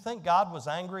 Do you think God was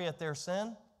angry at their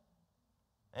sin?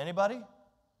 Anybody?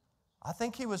 I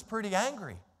think He was pretty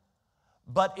angry.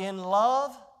 But in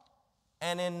love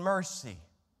and in mercy,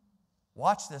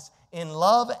 watch this, in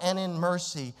love and in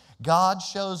mercy, God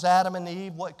shows Adam and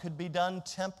Eve what could be done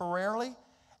temporarily,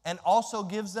 and also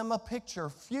gives them a picture,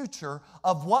 future,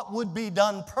 of what would be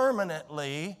done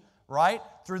permanently, right,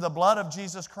 through the blood of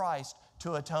Jesus Christ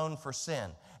to atone for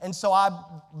sin. And so I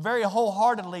very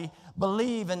wholeheartedly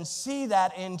believe and see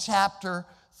that in chapter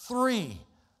 3.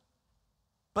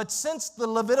 But since the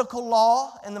Levitical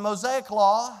law and the Mosaic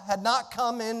law had not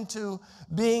come into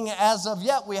being as of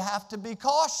yet, we have to be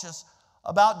cautious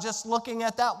about just looking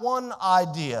at that one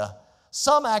idea.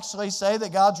 Some actually say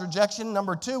that God's rejection,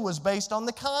 number 2, was based on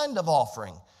the kind of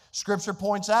offering. Scripture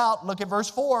points out, look at verse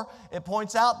 4, it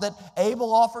points out that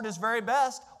Abel offered his very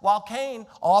best, while Cain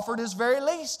offered his very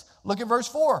least. Look at verse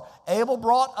 4. Abel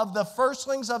brought of the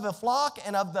firstlings of a flock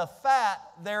and of the fat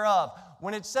thereof.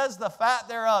 When it says the fat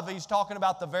thereof, he's talking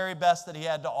about the very best that he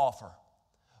had to offer.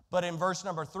 But in verse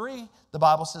number 3, the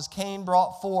Bible says Cain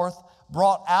brought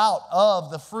out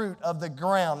of the fruit of the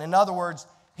ground. In other words,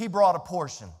 he brought a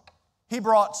portion. He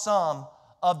brought some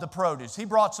of the produce. He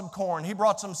brought some corn. He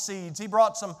brought some seeds. He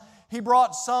brought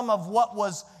some of what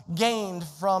was gained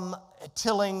from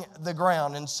tilling the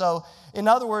ground. And so, in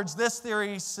other words, this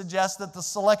theory suggests that the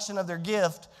selection of their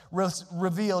gift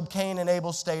revealed Cain and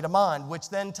Abel's state of mind, which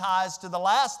then ties to the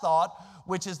last thought,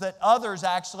 which is that others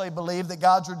actually believe that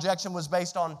God's rejection was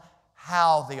based on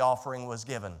how the offering was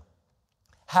given.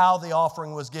 How the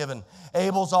offering was given.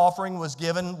 Abel's offering was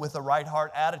given with a right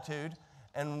heart attitude,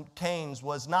 and Cain's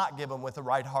was not given with a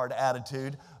right heart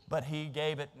attitude, but he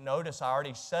gave it, notice I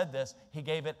already said this, he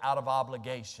gave it out of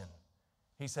obligation.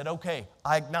 He said, okay,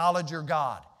 I acknowledge you're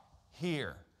God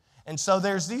here. And so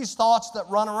there's these thoughts that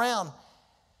run around.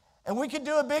 And we could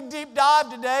do a big deep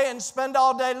dive today and spend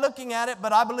all day looking at it,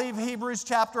 but I believe Hebrews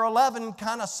chapter 11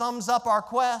 kind of sums up our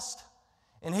quest.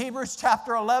 In Hebrews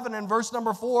chapter 11 and verse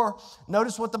number 4,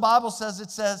 notice what the Bible says.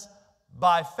 It says,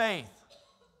 by faith.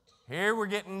 Here we're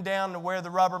getting down to where the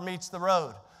rubber meets the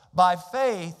road. By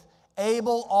faith,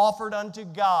 Abel offered unto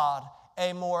God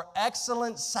a more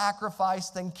excellent sacrifice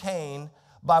than Cain,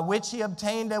 by which he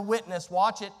obtained a witness,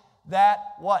 watch it, that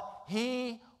what?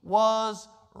 He was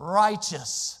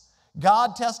righteous.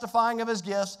 God testifying of his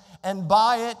gifts, and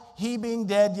by it, he being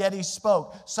dead, yet he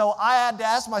spoke. So I had to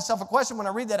ask myself a question when I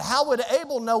read that. How would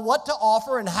Abel know what to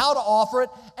offer and how to offer it,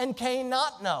 and Cain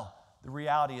not know? The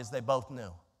reality is they both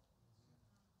knew.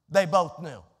 They both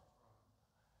knew.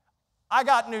 I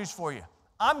got news for you.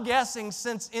 I'm guessing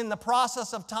since in the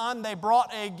process of time they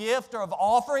brought a gift of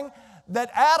offering, that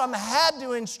Adam had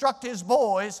to instruct his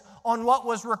boys on what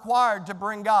was required to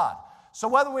bring God. So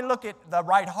whether we look at the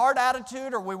right heart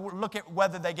attitude, or we look at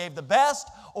whether they gave the best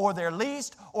or their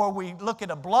least, or we look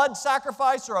at a blood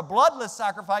sacrifice or a bloodless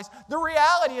sacrifice, the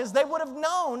reality is they would have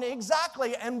known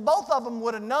exactly, and both of them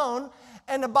would have known.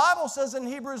 And the Bible says in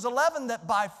Hebrews 11 that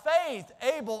by faith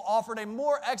Abel offered a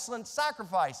more excellent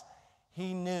sacrifice.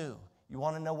 He knew. You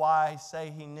want to know why I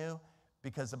say he knew?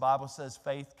 Because the Bible says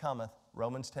faith cometh.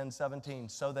 Romans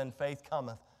 10:17. So then faith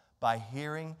cometh by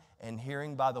hearing, and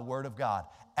hearing by the word of God.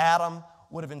 Adam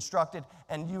would have instructed.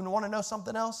 And you want to know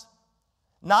something else?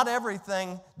 Not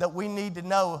everything that we need to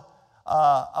know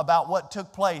about what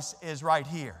took place is right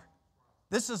here.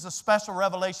 This is a special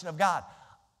revelation of God.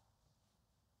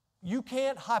 You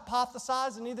can't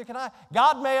hypothesize, and neither can I.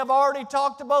 God may have already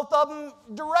talked to both of them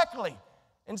directly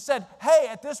and said, hey,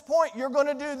 at this point you're going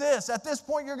to do this. At this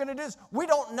point you're going to do this. We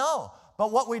don't know.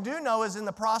 But what we do know is in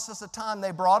the process of time they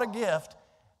brought a gift,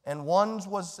 and one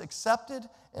was accepted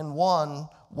and one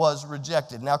was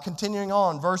rejected. Now continuing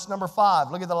on, verse number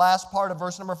 5. Look at the last part of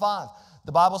verse number 5.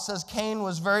 The Bible says Cain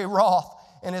was very wroth,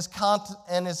 and his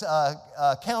countenance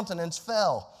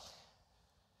fell.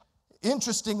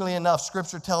 Interestingly enough,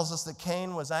 Scripture tells us that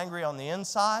Cain was angry on the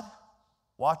inside.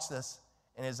 Watch this.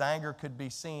 And his anger could be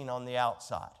seen on the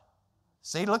outside.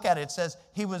 See, look at it. It says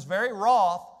he was very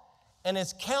wroth, and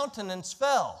his countenance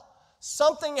fell.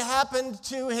 Something happened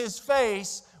to his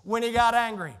face when he got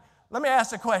angry. Let me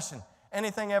ask a question.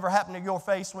 Anything ever happen to your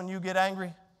face when you get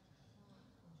angry?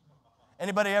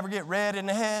 Anybody ever get red in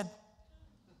the head?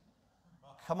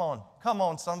 Come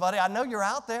on, somebody. I know you're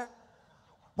out there.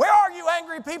 Where are you,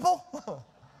 angry people?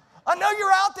 I know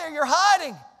you're out there. You're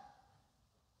hiding.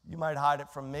 You might hide it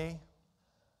from me,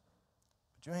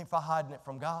 but you ain't hiding it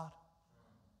from God.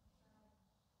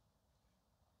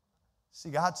 See,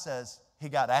 God says he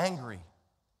got angry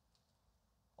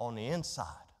on the inside,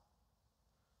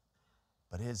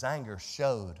 but his anger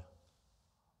showed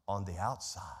on the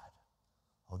outside.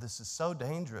 Oh, this is so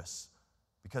dangerous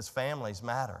because families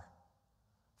matter.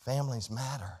 Families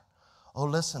matter. Oh,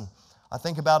 listen, I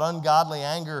think about ungodly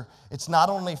anger. It's not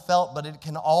only felt, but it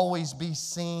can always be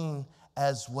seen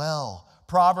as well.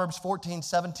 Proverbs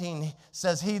 14:17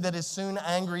 says, he that is soon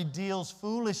angry deals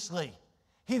foolishly.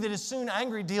 He that is soon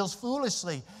angry deals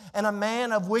foolishly, and a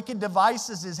man of wicked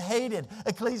devices is hated.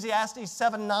 Ecclesiastes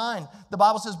 7:9, the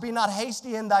Bible says, be not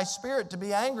hasty in thy spirit to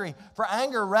be angry, for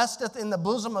anger resteth in the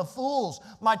bosom of fools.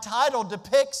 My title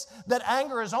depicts that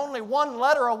anger is only one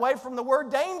letter away from the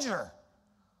word danger.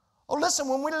 Oh, listen,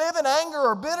 when we live in anger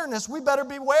or bitterness, we better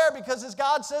beware, because as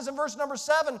God says in verse number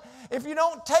 7, if you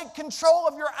don't take control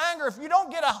of your anger, if you don't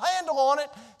get a handle on it,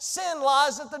 sin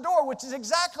lies at the door, which is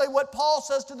exactly what Paul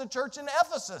says to the church in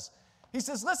Ephesus. He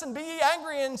says, listen, be ye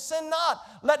angry and sin not.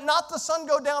 Let not the sun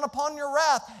go down upon your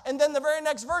wrath. And then the very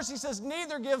next verse, he says,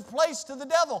 neither give place to the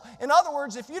devil. In other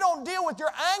words, if you don't deal with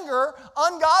your anger,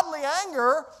 ungodly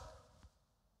anger,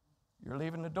 you're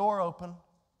leaving the door open.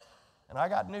 And I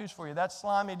got news for you. That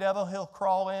slimy devil, he'll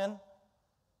crawl in.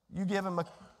 You give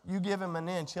him an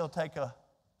inch, he'll take a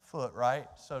foot, right?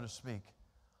 So to speak.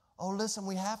 Oh, listen,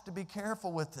 we have to be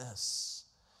careful with this.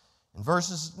 In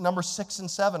verses number 6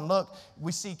 and 7, look,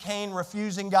 we see Cain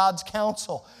refusing God's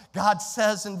counsel. God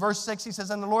says in verse 6, he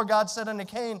says, and the Lord God said unto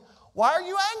Cain, why are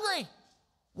you angry?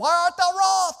 Why art thou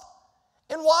wroth?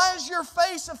 And why is your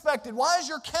face affected? Why is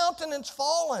your countenance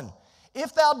fallen?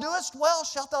 If thou doest well,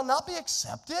 shalt thou not be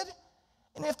accepted?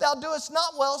 And if thou doest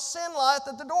not well, sin lieth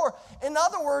at the door. In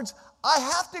other words, I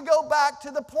have to go back to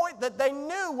the point that they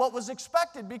knew what was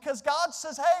expected, because God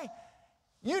says, hey,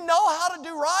 you know how to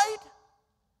do right?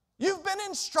 You've been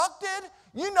instructed.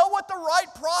 You know what the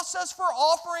right process for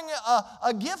offering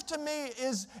a gift to me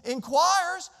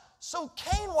inquires. So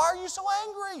Cain, why are you so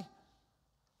angry?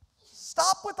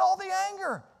 Stop with all the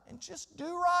anger and just do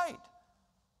right.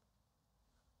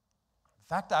 In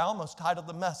fact, I almost titled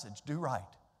the message, Do Right.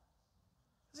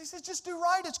 He says, just do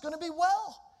right. It's going to be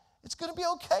well. It's going to be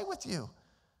okay with you.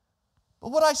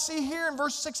 But what I see here in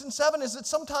verse 6 and 7 is that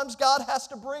sometimes God has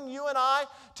to bring you and I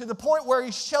to the point where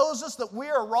He shows us that we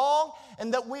are wrong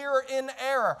and that we are in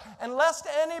error. And lest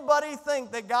anybody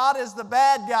think that God is the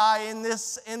bad guy in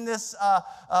this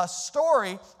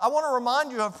story, I want to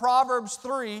remind you of Proverbs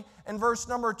 3 and verse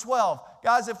number 12.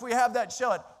 Guys, if we have that,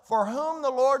 show it. For whom the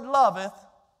Lord loveth,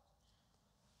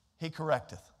 He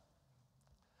correcteth.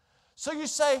 So you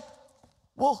say,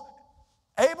 well,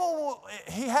 Abel,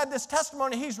 he had this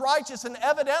testimony, he's righteous, and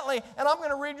evidently, and I'm going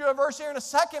to read you a verse here in a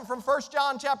second from 1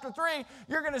 John chapter 3,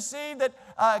 you're going to see that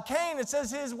Cain, it says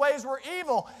his ways were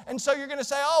evil, and so you're going to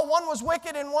say, oh, one was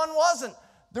wicked and one wasn't.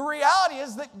 The reality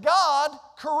is that God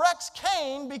corrects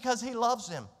Cain because He loves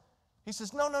him. He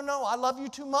says, no, I love you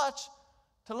too much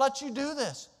to let you do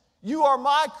this. You are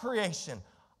my creation.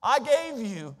 I gave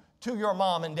you to your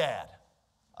mom and dad.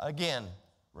 Again,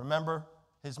 remember,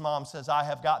 his mom says, I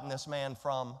have gotten this man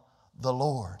from the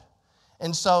Lord.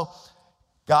 And so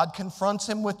God confronts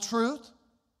him with truth.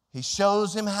 He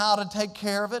shows him how to take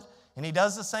care of it. And He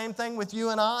does the same thing with you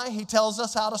and I. He tells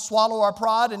us how to swallow our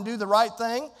pride and do the right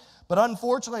thing. But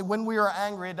unfortunately, when we are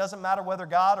angry, it doesn't matter whether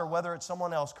God or whether it's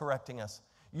someone else correcting us.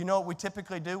 You know what we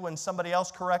typically do when somebody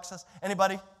else corrects us?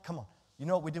 Anybody? Come on. You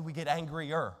know what we do? We get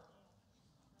angrier.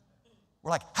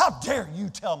 We're like, how dare you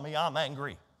tell me I'm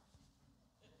angry?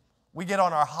 We get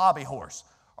on our hobby horse,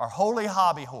 our holy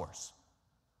hobby horse.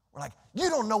 We're like, you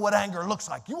don't know what anger looks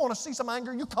like. You want to see some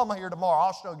anger? You come here tomorrow.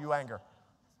 I'll show you anger.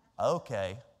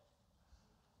 Okay.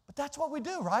 But that's what we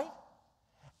do, right?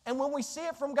 And when we see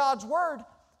it from God's Word,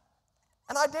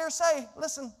 and I dare say,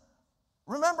 listen,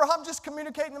 remember, I'm just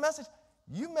communicating the message.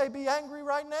 You may be angry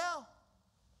right now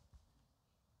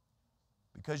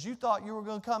because you thought you were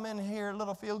going to come in and hear a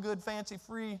little feel-good,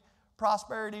 fancy-free,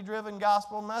 prosperity-driven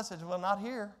gospel message. Well, not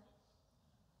here.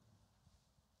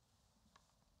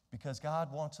 Because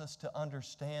God wants us to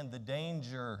understand the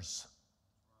dangers.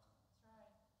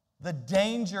 The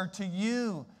danger to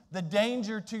you, the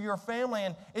danger to your family.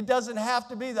 And it doesn't have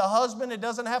to be the husband, it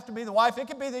doesn't have to be the wife, it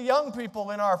could be the young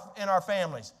people in our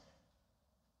families.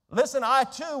 Listen, I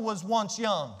too was once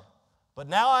young, but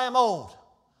now I am old.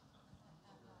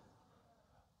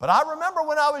 But I remember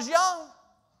when I was young.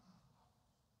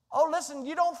 Oh, listen,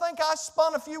 you don't think I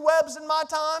spun a few webs in my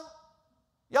time?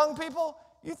 Young people,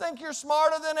 you think you're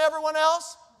smarter than everyone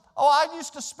else? Oh, I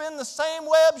used to spin the same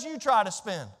webs you try to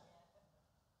spin.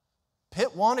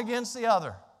 Pit one against the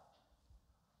other.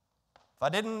 If I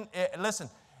didn't, listen,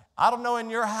 I don't know in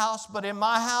your house, but in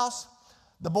my house,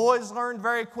 the boys learned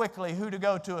very quickly who to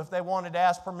go to if they wanted to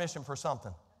ask permission for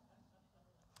something.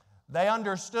 They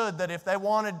understood that if they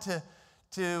wanted to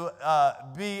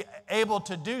be able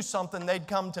to do something, they'd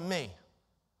come to me.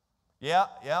 Yeah,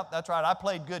 that's right. I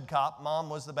played good cop. Mom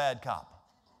was the bad cop.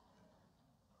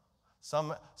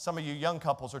 Some of you young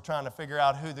couples are trying to figure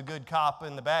out who the good cop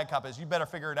and the bad cop is. You better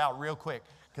figure it out real quick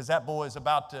because that boy is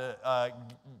about to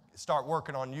start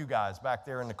working on you guys back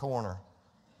there in the corner.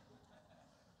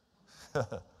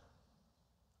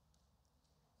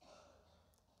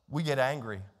 We get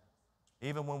angry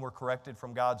even when we're corrected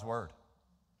from God's Word.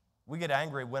 We get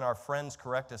angry when our friends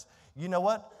correct us. You know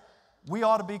what? We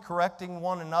ought to be correcting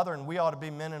one another, and we ought to be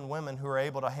men and women who are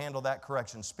able to handle that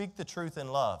correction. Speak the truth in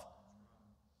love.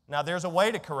 Now, there's a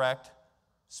way to correct.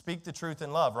 Speak the truth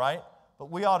in love, right?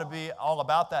 But we ought to be all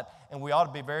about that, and we ought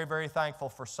to be very, very thankful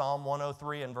for Psalm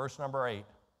 103 and verse number 8.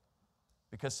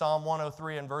 Because Psalm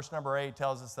 103 and verse number 8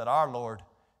 tells us that our Lord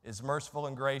is merciful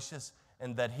and gracious,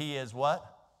 and that He is what?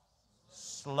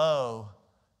 Slow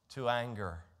to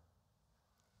anger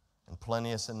and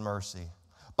plenteous in mercy.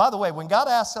 By the way, when God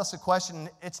asks us a question,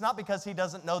 it's not because He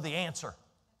doesn't know the answer.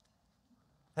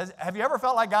 Have you ever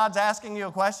felt like God's asking you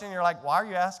a question and you're like, why are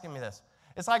you asking me this?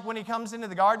 It's like when He comes into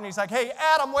the garden, He's like, hey,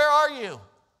 Adam, where are you?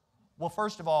 Well,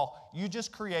 first of all, you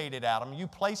just created Adam. You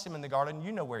place him in the garden.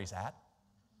 You know where he's at.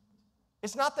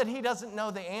 It's not that He doesn't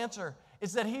know the answer.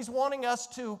 It's that He's wanting us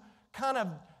to kind of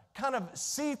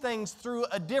see things through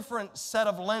a different set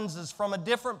of lenses, from a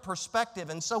different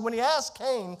perspective. And so when He asked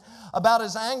Cain about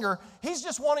his anger, He's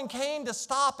just wanting Cain to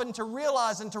stop and to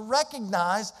realize and to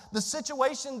recognize the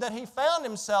situation that he found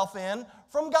himself in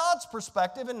from God's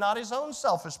perspective and not his own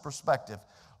selfish perspective.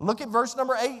 Look at verse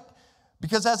number 8.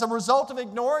 Because as a result of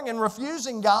ignoring and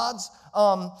refusing God's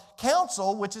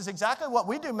counsel, which is exactly what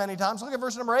we do many times, look at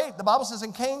verse number 8. The Bible says,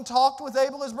 and Cain talked with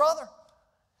Abel his brother.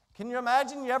 Can you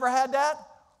imagine you ever had that?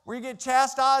 Where you get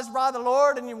chastised by the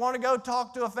Lord and you want to go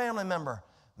talk to a family member.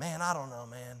 Man, I don't know,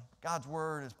 man. God's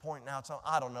Word is pointing out something.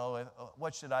 I don't know.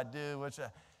 What should I do?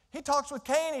 He talks with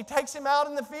Cain. He takes him out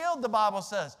in the field, the Bible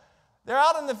says. They're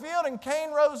out in the field and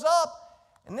Cain rose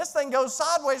up. And this thing goes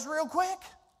sideways real quick.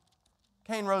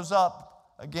 Cain rose up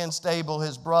against Abel,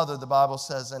 his brother, the Bible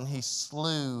says, and he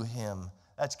slew him.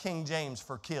 That's King James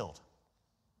for killed.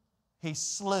 He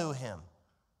slew him.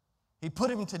 He put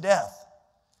him to death.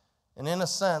 And in a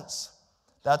sense,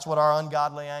 that's what our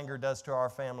ungodly anger does to our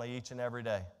family each and every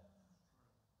day.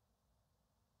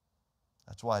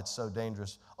 That's why it's so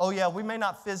dangerous. Oh yeah, we may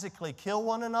not physically kill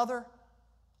one another,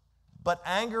 but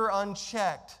anger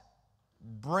unchecked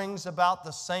brings about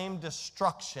the same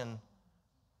destruction,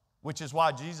 which is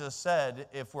why Jesus said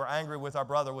if we're angry with our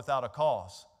brother without a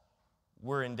cause,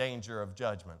 we're in danger of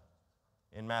judgment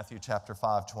in Matthew chapter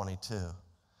 5:22.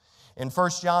 In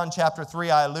 1 John chapter 3,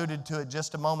 I alluded to it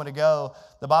just a moment ago,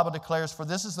 the Bible declares, "For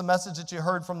this is the message that you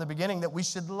heard from the beginning, that we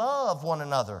should love one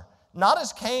another. Not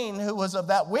as Cain, who was of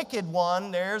that wicked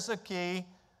one," there's a key,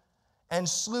 "and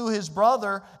slew his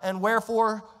brother, and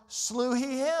wherefore slew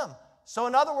he him?" So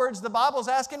in other words, the Bible's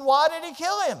asking, why did he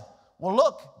kill him? Well,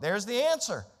 look, there's the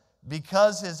answer.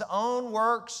 Because his own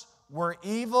works were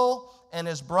evil and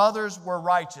his brothers were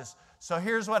righteous. So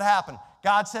here's what happened.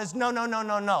 God says,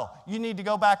 no. You need to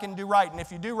go back and do right. And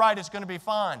if you do right, it's going to be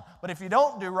fine. But if you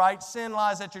don't do right, sin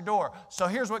lies at your door. So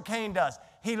here's what Cain does.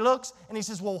 He looks and he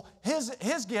says, well,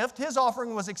 his gift, his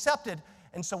offering was accepted.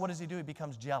 And so what does he do? He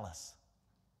becomes jealous.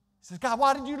 He says, God,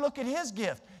 why did you look at his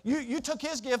gift? You took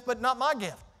his gift, but not my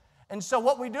gift. And so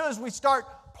what we do is we start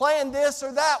playing this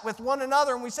or that with one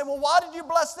another. And we say, well, why did you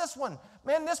bless this one?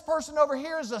 Man, this person over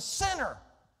here is a sinner.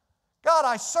 God,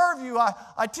 I serve you.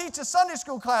 I teach a Sunday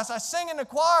school class. I sing in the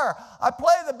choir. I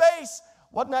play the bass.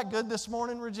 Wasn't that good this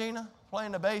morning, Regina?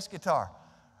 Playing the bass guitar,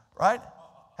 right?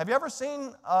 Have you ever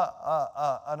seen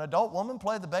an adult woman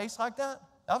play the bass like that?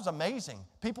 That was amazing.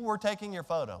 People were taking your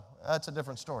photo. That's a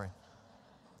different story.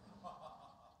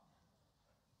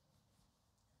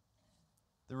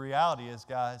 The reality is,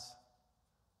 guys,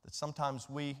 that sometimes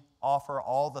we offer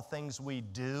all the things we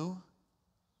do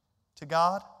to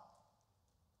God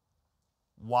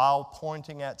while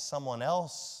pointing at someone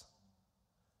else,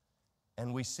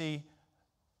 and we see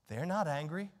they're not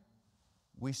angry.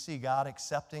 We see God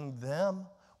accepting them.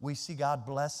 We see God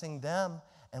blessing them.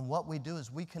 And what we do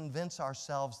is we convince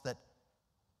ourselves that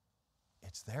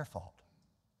it's their fault.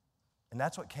 And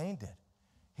that's what Cain did.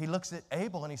 He looks at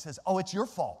Abel and he says, oh, it's your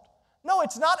fault. No,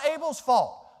 it's not Abel's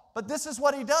fault. But this is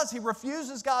what he does. He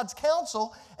refuses God's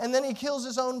counsel, and then he kills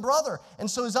his own brother. And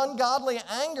so his ungodly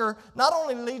anger not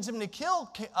only leads him to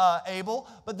kill Abel,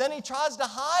 but then he tries to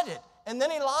hide it. And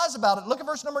then he lies about it. Look at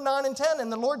verse number 9 and 10.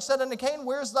 And the Lord said unto Cain,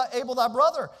 where's Abel thy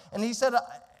brother? And he said,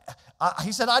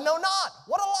 I know not.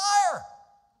 What a liar.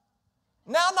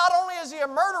 Now not only is he a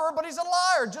murderer, but he's a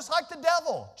liar, just like the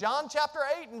devil. John chapter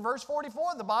 8 and verse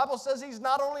 44, the Bible says he's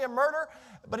not only a murderer,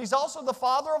 but he's also the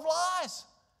father of lies.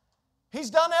 He's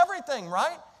done everything,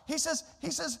 right? He says,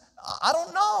 I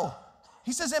don't know.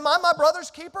 He says, am I my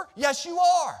brother's keeper? Yes, you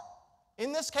are.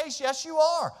 In this case, yes, you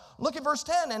are. Look at verse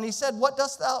 10. And he said, what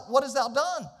hast thou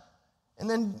done? And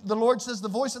then the Lord says, the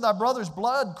voice of thy brother's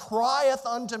blood crieth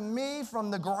unto me from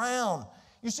the ground.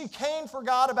 You see, Cain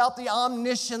forgot about the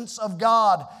omniscience of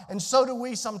God, and so do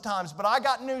we sometimes. But I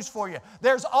got news for you.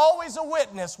 There's always a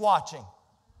witness watching.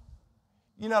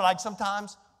 You know, like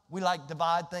sometimes we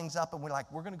divide things up and we're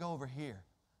going to go over here.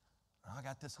 I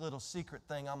got this little secret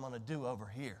thing I'm going to do over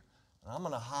here. And I'm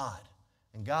going to hide.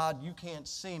 And God, you can't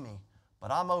see me,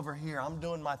 but I'm over here. I'm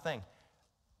doing my thing.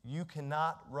 You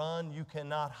cannot run. You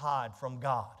cannot hide from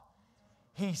God.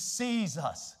 He sees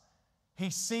us. He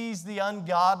sees the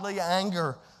ungodly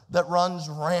anger that runs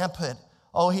rampant.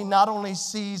 Oh, he not only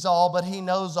sees all, but he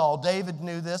knows all. David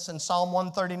knew this in Psalm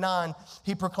 139.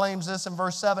 He proclaims this in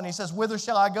verse 7. He says, whither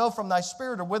shall I go from thy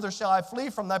spirit, or whither shall I flee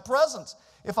from thy presence?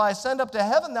 If I ascend up to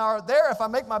heaven, thou art there. If I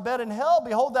make my bed in hell,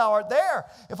 behold, thou art there.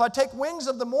 If I take wings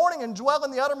of the morning and dwell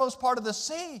in the uttermost part of the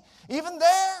sea, even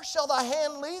there shall thy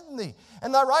hand lead me,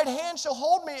 and thy right hand shall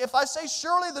hold me. If I say,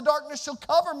 surely the darkness shall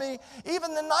cover me,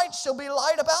 even the night shall be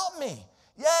light about me.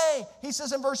 Yea, he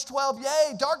says in verse 12,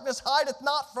 yea, darkness hideth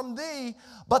not from thee,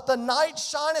 but the night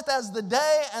shineth as the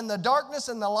day, and the darkness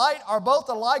and the light are both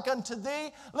alike unto thee.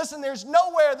 Listen, there's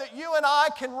nowhere that you and I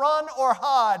can run or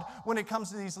hide when it comes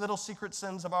to these little secret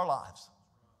sins of our lives.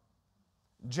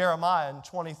 Jeremiah in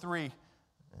 23,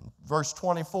 verse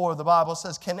 24, the Bible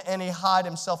says, can any hide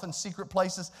himself in secret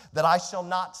places that I shall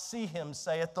not see him,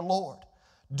 saith the Lord?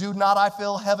 Do not I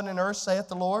fill heaven and earth, saith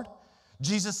the Lord?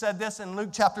 Jesus said this in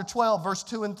Luke chapter 12, verse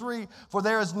 2 and 3, for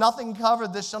there is nothing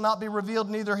covered that shall not be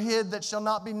revealed, neither hid that shall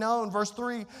not be known. Verse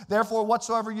 3, therefore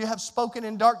whatsoever you have spoken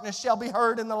in darkness shall be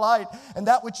heard in the light, and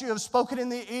that which you have spoken in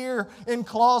the ear in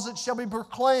closets shall be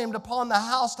proclaimed upon the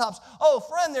housetops. Oh,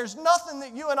 friend, there's nothing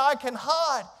that you and I can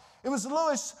hide. It was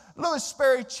Louis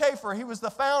Sperry Chafer. He was the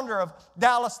founder of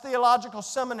Dallas Theological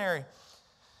Seminary,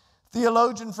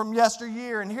 theologian from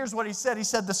yesteryear. And here's what he said. He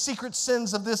said, the secret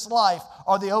sins of this life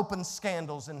are the open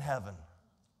scandals in heaven.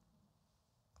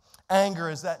 Anger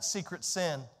is that secret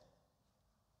sin.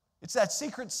 It's that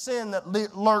secret sin that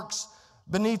lurks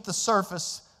beneath the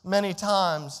surface many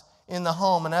times in the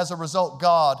home. And as a result,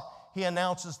 God, He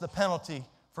announces the penalty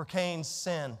for Cain's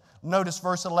sin. Notice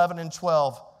verse 11 and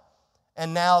 12.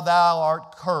 And now thou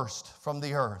art cursed from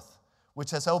the earth,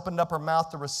 which has opened up her mouth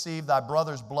to receive thy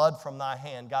brother's blood from thy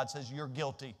hand. God says, you're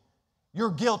guilty.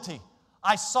 You're guilty.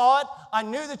 I saw it. I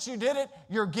knew that you did it.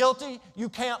 You're guilty. You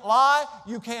can't lie.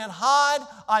 You can't hide.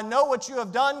 I know what you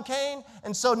have done, Cain.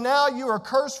 And so now you are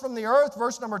cursed from the earth.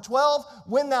 Verse number 12,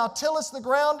 when thou tillest the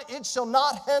ground, it shall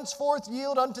not henceforth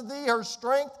yield unto thee her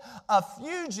strength. A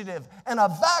fugitive and a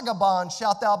vagabond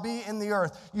shalt thou be in the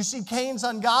earth. You see Cain's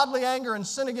ungodly anger and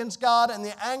sin against God and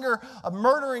the anger of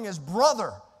murdering his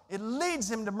brother. It leads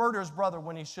him to murder his brother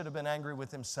when he should have been angry with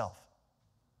himself.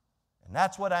 And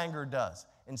that's what anger does.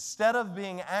 Instead of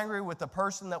being angry with the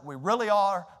person that we really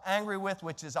are angry with,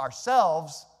 which is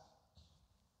ourselves,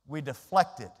 we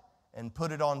deflect it and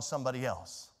put it on somebody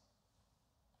else.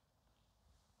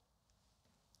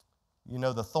 You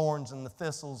know, the thorns and the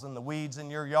thistles and the weeds in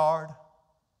your yard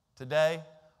today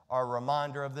are a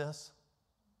reminder of this.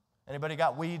 Anybody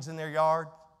got weeds in their yard?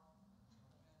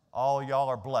 All y'all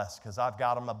are blessed because I've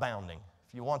got them abounding.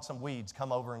 If you want some weeds,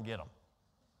 come over and get them.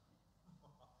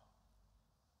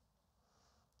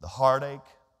 The heartache,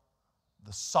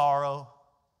 the sorrow,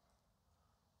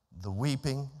 the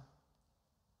weeping,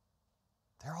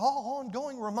 they're all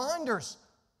ongoing reminders.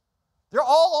 They're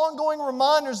all ongoing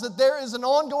reminders that there is an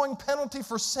ongoing penalty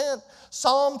for sin.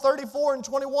 Psalm 34 and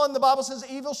 21, the Bible says,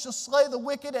 evil shall slay the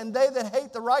wicked, and they that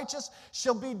hate the righteous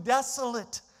shall be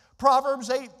desolate. Proverbs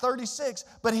 8:36,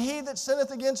 but he that sinneth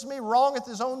against me wrongeth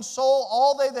his own soul.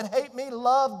 All they that hate me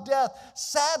love death.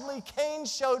 Sadly, Cain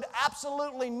showed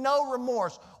absolutely no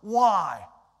remorse. Why?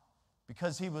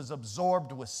 Because he was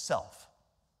absorbed with self.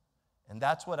 And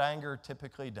that's what anger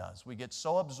typically does. We get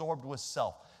so absorbed with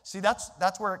self. See, that's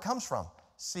where it comes from.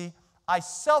 See, I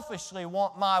selfishly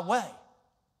want my way.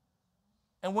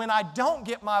 And when I don't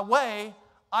get my way,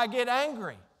 I get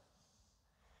angry.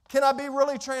 Can I be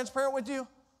really transparent with you?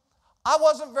 I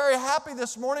wasn't very happy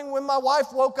this morning when my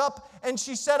wife woke up and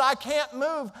she said, I can't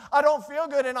move, I don't feel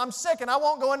good, and I'm sick, and I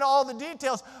won't go into all the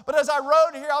details. But as I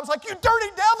rode here, I was like, you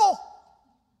dirty devil!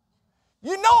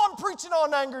 You know I'm preaching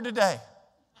on anger today.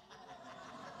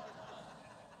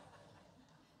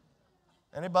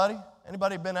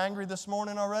 Anybody been angry this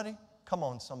morning already? Come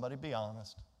on, somebody, be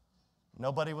honest.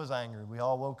 Nobody was angry. We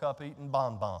all woke up eating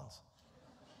bonbons.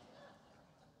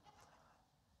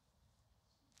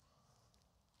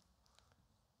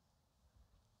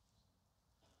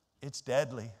 It's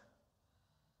deadly.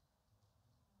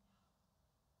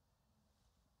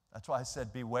 That's why I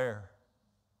said beware.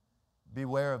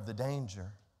 Beware of the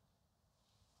danger.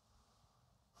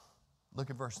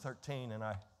 Look at verse 13, and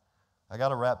I got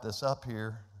to wrap this up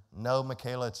here. No,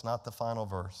 Michaela, it's not the final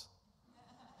verse.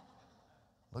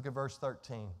 Look at verse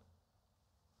 13.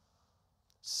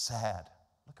 Sad.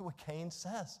 Look at what Cain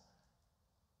says.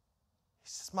 He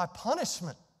says, my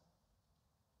punishment.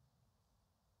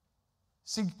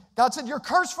 See, God said, you're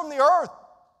cursed from the earth.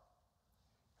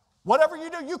 Whatever you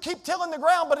do, you keep tilling the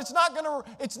ground, but it's not going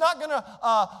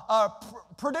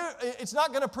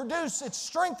to produce its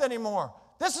strength anymore.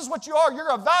 This is what you are.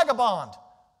 You're a vagabond.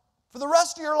 For the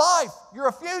rest of your life, you're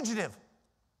a fugitive.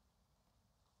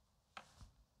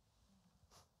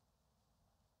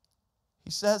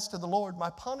 He says to the Lord, my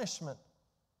punishment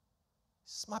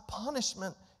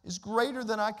is greater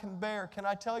than I can bear. Can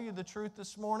I tell you the truth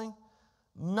this morning?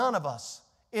 None of us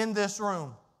in this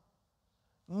room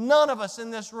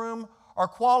are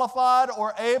qualified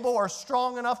or able or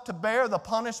strong enough to bear the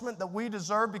punishment that we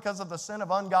deserve because of the sin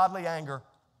of ungodly anger.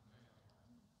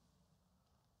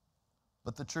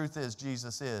 But the truth is,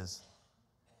 Jesus is.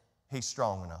 He's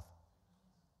strong enough.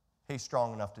 He's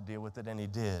strong enough to deal with it, and He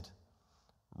did.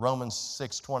 Romans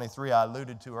 6:23, I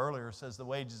alluded to earlier, says the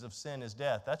wages of sin is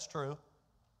death. That's true.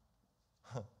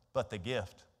 But the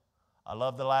gift. I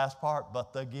love the last part,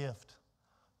 but the gift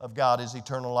of God is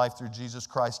eternal life through Jesus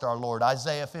Christ our Lord.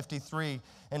 Isaiah 53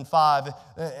 and 5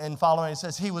 and following. It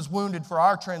says, He was wounded for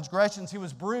our transgressions. He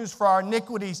was bruised for our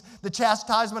iniquities. The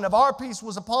chastisement of our peace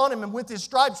was upon Him, and with His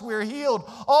stripes we are healed.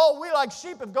 All we like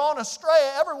sheep have gone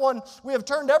astray. We have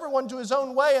turned everyone to his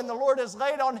own way, and the Lord has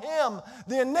laid on Him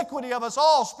the iniquity of us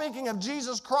all. Speaking of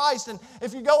Jesus Christ. And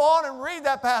if you go on and read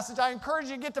that passage, I encourage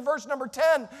you to get to verse number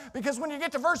 10, because when you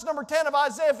get to verse number 10 of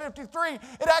Isaiah 53,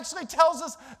 it actually tells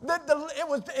us that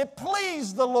it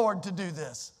pleased the Lord to do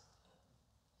this.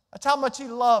 That's how much He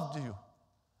loved you.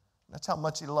 That's how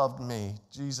much He loved me.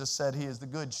 Jesus said He is the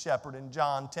good shepherd in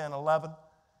John 10:11.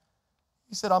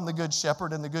 He said, I'm the good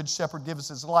shepherd, and the good shepherd gives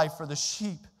His life for the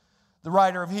sheep. The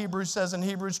writer of Hebrews says in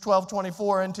Hebrews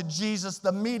 12:24, and to Jesus,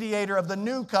 the mediator of the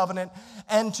new covenant,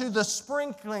 and to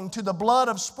the blood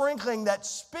of sprinkling that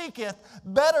speaketh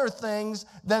better things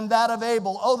than that of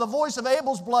Abel. Oh, the voice of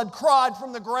Abel's blood cried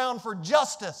from the ground for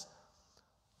justice.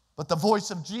 But the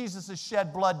voice of Jesus'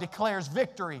 shed blood declares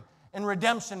victory and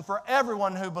redemption for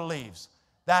everyone who believes.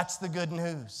 That's the good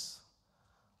news,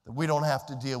 that we don't have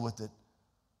to deal with it.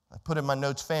 I put in my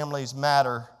notes, families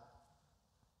matter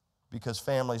because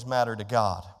families matter to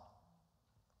God.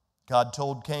 God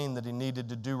told Cain that he needed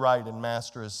to do right and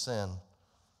master his sin,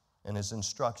 and His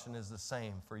instruction is the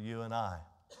same for you and I.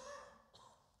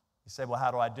 You say, well,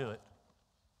 how do I do it?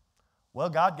 Well,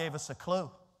 God gave us a clue.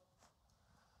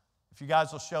 If you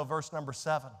guys will show verse number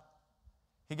 7.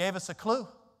 He gave us a clue.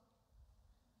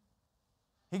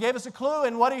 He gave us a clue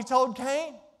in what He told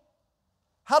Cain.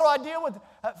 How do I deal with it?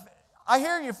 I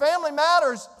hear you, family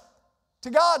matters to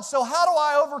God. So how do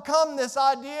I overcome this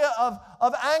idea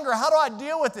of anger? How do I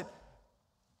deal with it?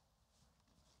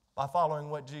 By following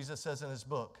what Jesus says in His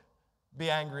book. Be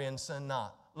angry and sin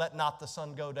not. Let not the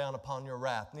sun go down upon your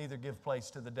wrath. Neither give place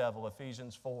to the devil.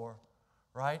 Ephesians 4,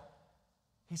 right?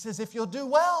 He says, if you'll do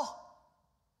well,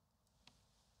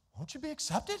 won't you be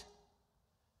accepted?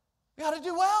 You got to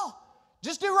do well.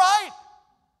 Just do right.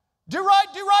 Do right,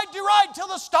 do right, do right till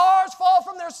the stars fall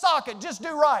from their socket. Just do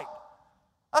right.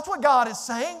 That's what God is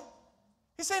saying.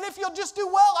 He's saying if you'll just do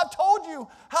well, I've told you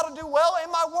how to do well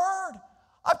in my word.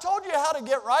 I've told you how to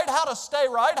get right, how to stay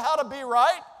right, how to be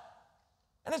right.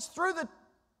 And it's through the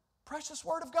precious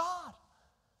word of God.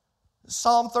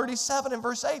 Psalm 37 and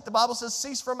verse 8, the Bible says,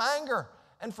 cease from anger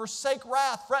and forsake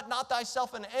wrath. Fret not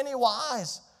thyself in any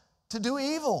wise to do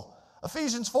evil.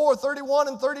 Ephesians 4, 31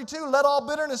 and 32, let all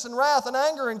bitterness and wrath and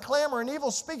anger and clamor and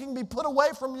evil speaking be put away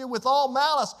from you with all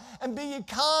malice, and be ye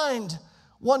kind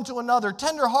one to another,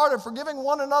 tender-hearted, forgiving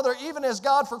one another, even as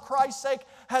God for Christ's sake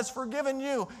has forgiven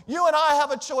you. You and I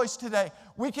have a choice today.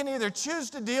 We can either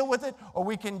choose to deal with it, or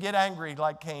we can get angry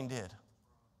like Cain did.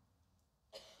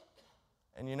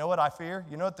 And you know what I fear?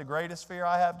 You know what the greatest fear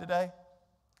I have today?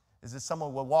 Is that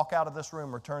someone will walk out of this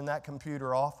room or turn that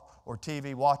computer off or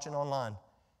TV watching online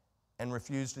and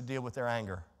refuse to deal with their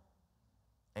anger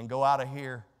and go out of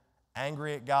here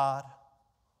angry at God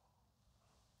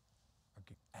or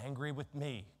angry with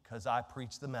me because I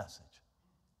preach the message.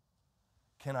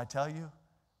 Can I tell you?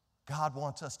 God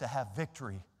wants us to have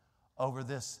victory over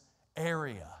this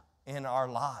area in our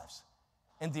lives.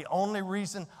 And the only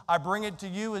reason I bring it to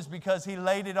you is because He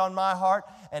laid it on my heart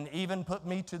and even put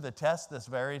me to the test this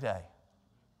very day.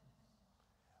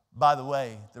 By the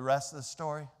way, the rest of the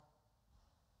story,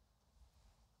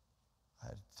 I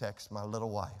had to text my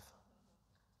little wife.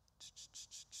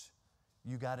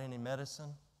 You got any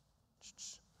medicine?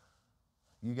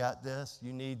 You got this?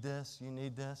 You need this? You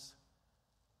need this?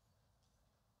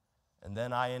 And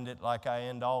then I end it like I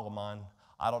end all of mine.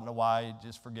 I don't know why,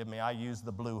 just forgive me. I use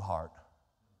the blue heart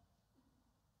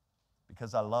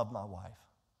because I love my wife.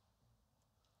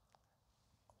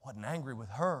 I wasn't angry with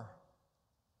her,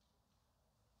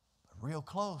 but real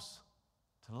close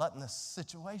to letting this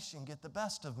situation get the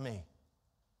best of me.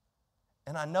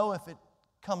 And I know if it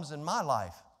comes in my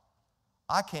life,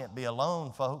 I can't be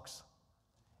alone, folks.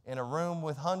 In a room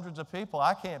with hundreds of people,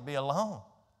 I can't be alone.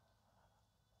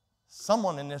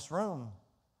 Someone in this room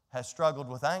has struggled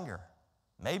with anger.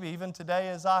 Maybe even today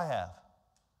as I have.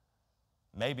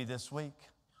 Maybe this week.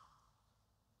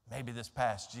 Maybe this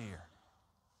past year.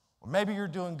 Or maybe you're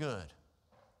doing good.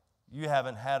 You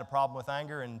haven't had a problem with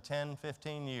anger in 10,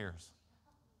 15 years.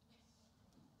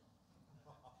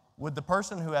 Would the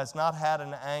person who has not had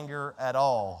an anger at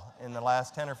all in the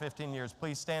last 10 or 15 years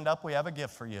please stand up? We have a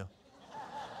gift for you.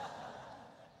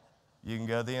 You can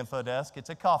go to the info desk. It's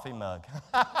a coffee mug.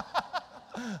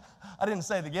 I didn't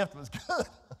say the gift was good.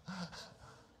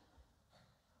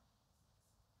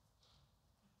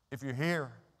 If you're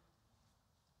here,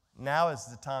 now is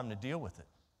the time to deal with it.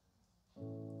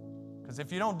 Because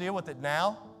if you don't deal with it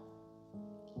now,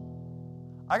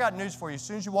 I got news for you. As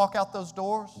soon as you walk out those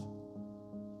doors,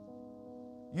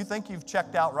 You think you've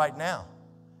checked out right now.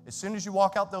 As soon as you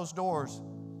walk out those doors,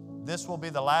 this will be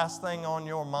the last thing on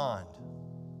your mind.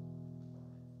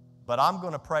 But I'm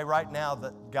going to pray right now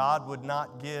that God would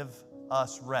not give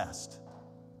us rest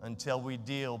until we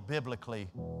deal biblically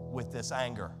with this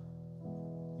anger.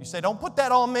 You say, don't put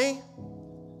that on me.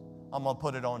 I'm going to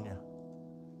put it on you.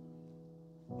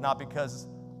 Not because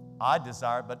I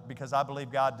desire it, but because I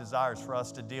believe God desires for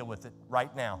us to deal with it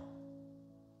right now.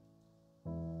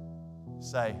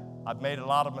 Say, I've made a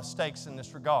lot of mistakes in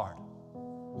this regard.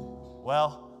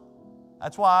 Well,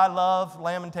 that's why I love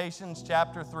Lamentations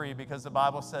chapter 3, because the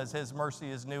Bible says His mercy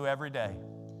is new every day.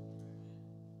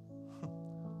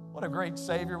 What a great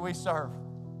Savior we serve.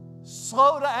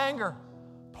 Slow to anger,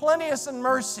 plenteous in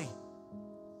mercy,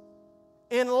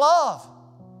 in love.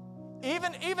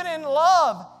 Even in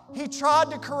love, He tried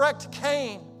to correct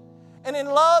Cain. And in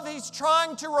love, He's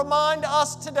trying to remind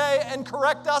us today and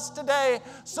correct us today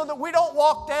so that we don't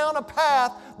walk down a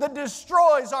path that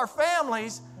destroys our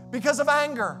families because of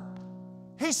anger.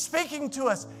 He's speaking to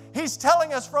us. He's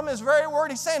telling us from His very word.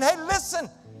 He's saying, hey, listen,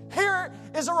 here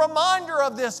is a reminder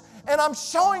of this, and I'm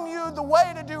showing you the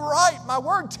way to do right. My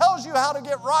word tells you how to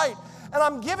get right, and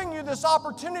I'm giving you this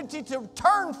opportunity to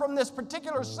turn from this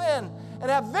particular sin and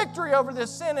have victory over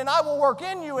this sin, and I will work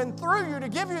in you and through you to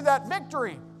give you that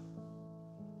victory.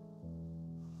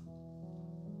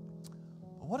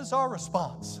 But what is our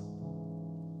response?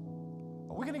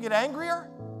 Are we going to get angrier?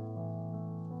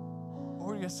 Or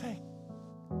are we going to say,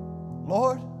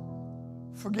 Lord,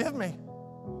 forgive me.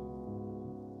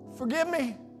 Forgive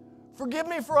me. Forgive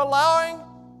me for allowing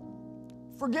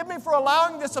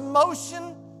this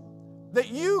emotion that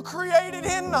you created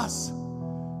in us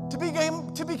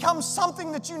to become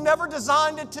something that you never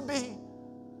designed it to be.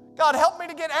 God, help me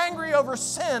to get angry over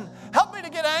sin. Help me to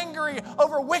get angry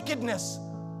over wickedness.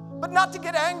 But not to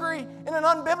get angry in an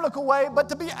unbiblical way, but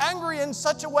to be angry in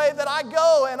such a way that I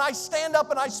go and I stand up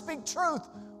and I speak truth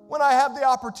when I have the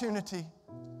opportunity.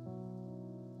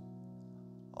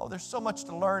 Oh, there's so much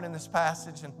to learn in this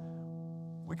passage, and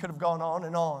we could have gone on.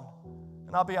 And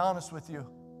I'll be honest with you,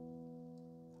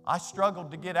 I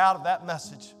struggled to get out of that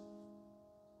message.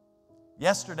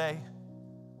 Yesterday,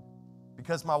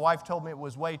 because my wife told me it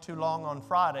was way too long on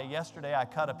Friday, yesterday I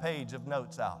cut a page of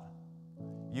notes out.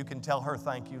 You can tell her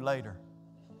thank you later.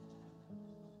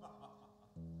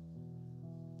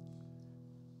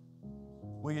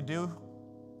 Will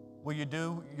you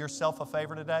do yourself a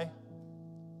favor today?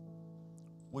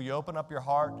 Will you open up your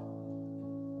heart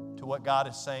to what God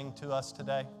is saying to us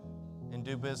today and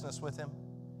do business with Him?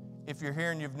 If you're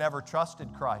here and you've never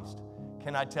trusted Christ,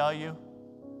 can I tell you,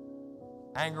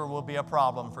 anger will be a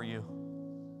problem for you.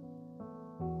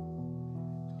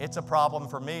 It's a problem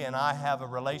for me, and I have a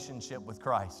relationship with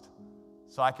Christ.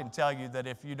 So I can tell you that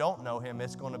if you don't know Him,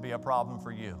 it's going to be a problem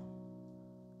for you.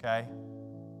 Okay?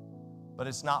 But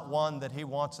it's not one that He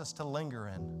wants us to linger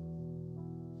in.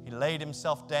 He laid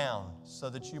Himself down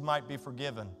so that you might be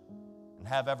forgiven and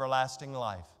have everlasting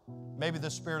life. Maybe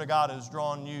the Spirit of God has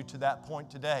drawn you to that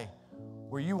point today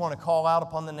where you want to call out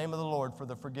upon the name of the Lord for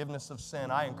the forgiveness of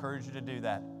sin. I encourage you to do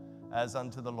that as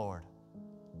unto the Lord.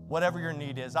 Whatever your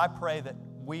need is, I pray that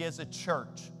we as a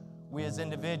church, we as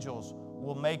individuals,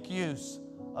 will make use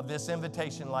of this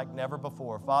invitation like never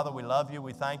before. Father, we love you,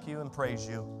 we thank you and praise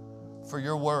you for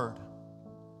your word.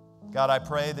 God, I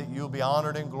pray that you'll be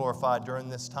honored and glorified during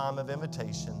this time of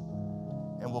invitation,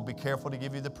 and we'll be careful to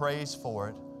give you the praise for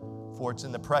it. For it's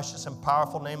in the precious and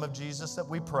powerful name of Jesus that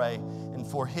we pray, and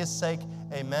for His sake,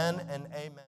 amen and amen.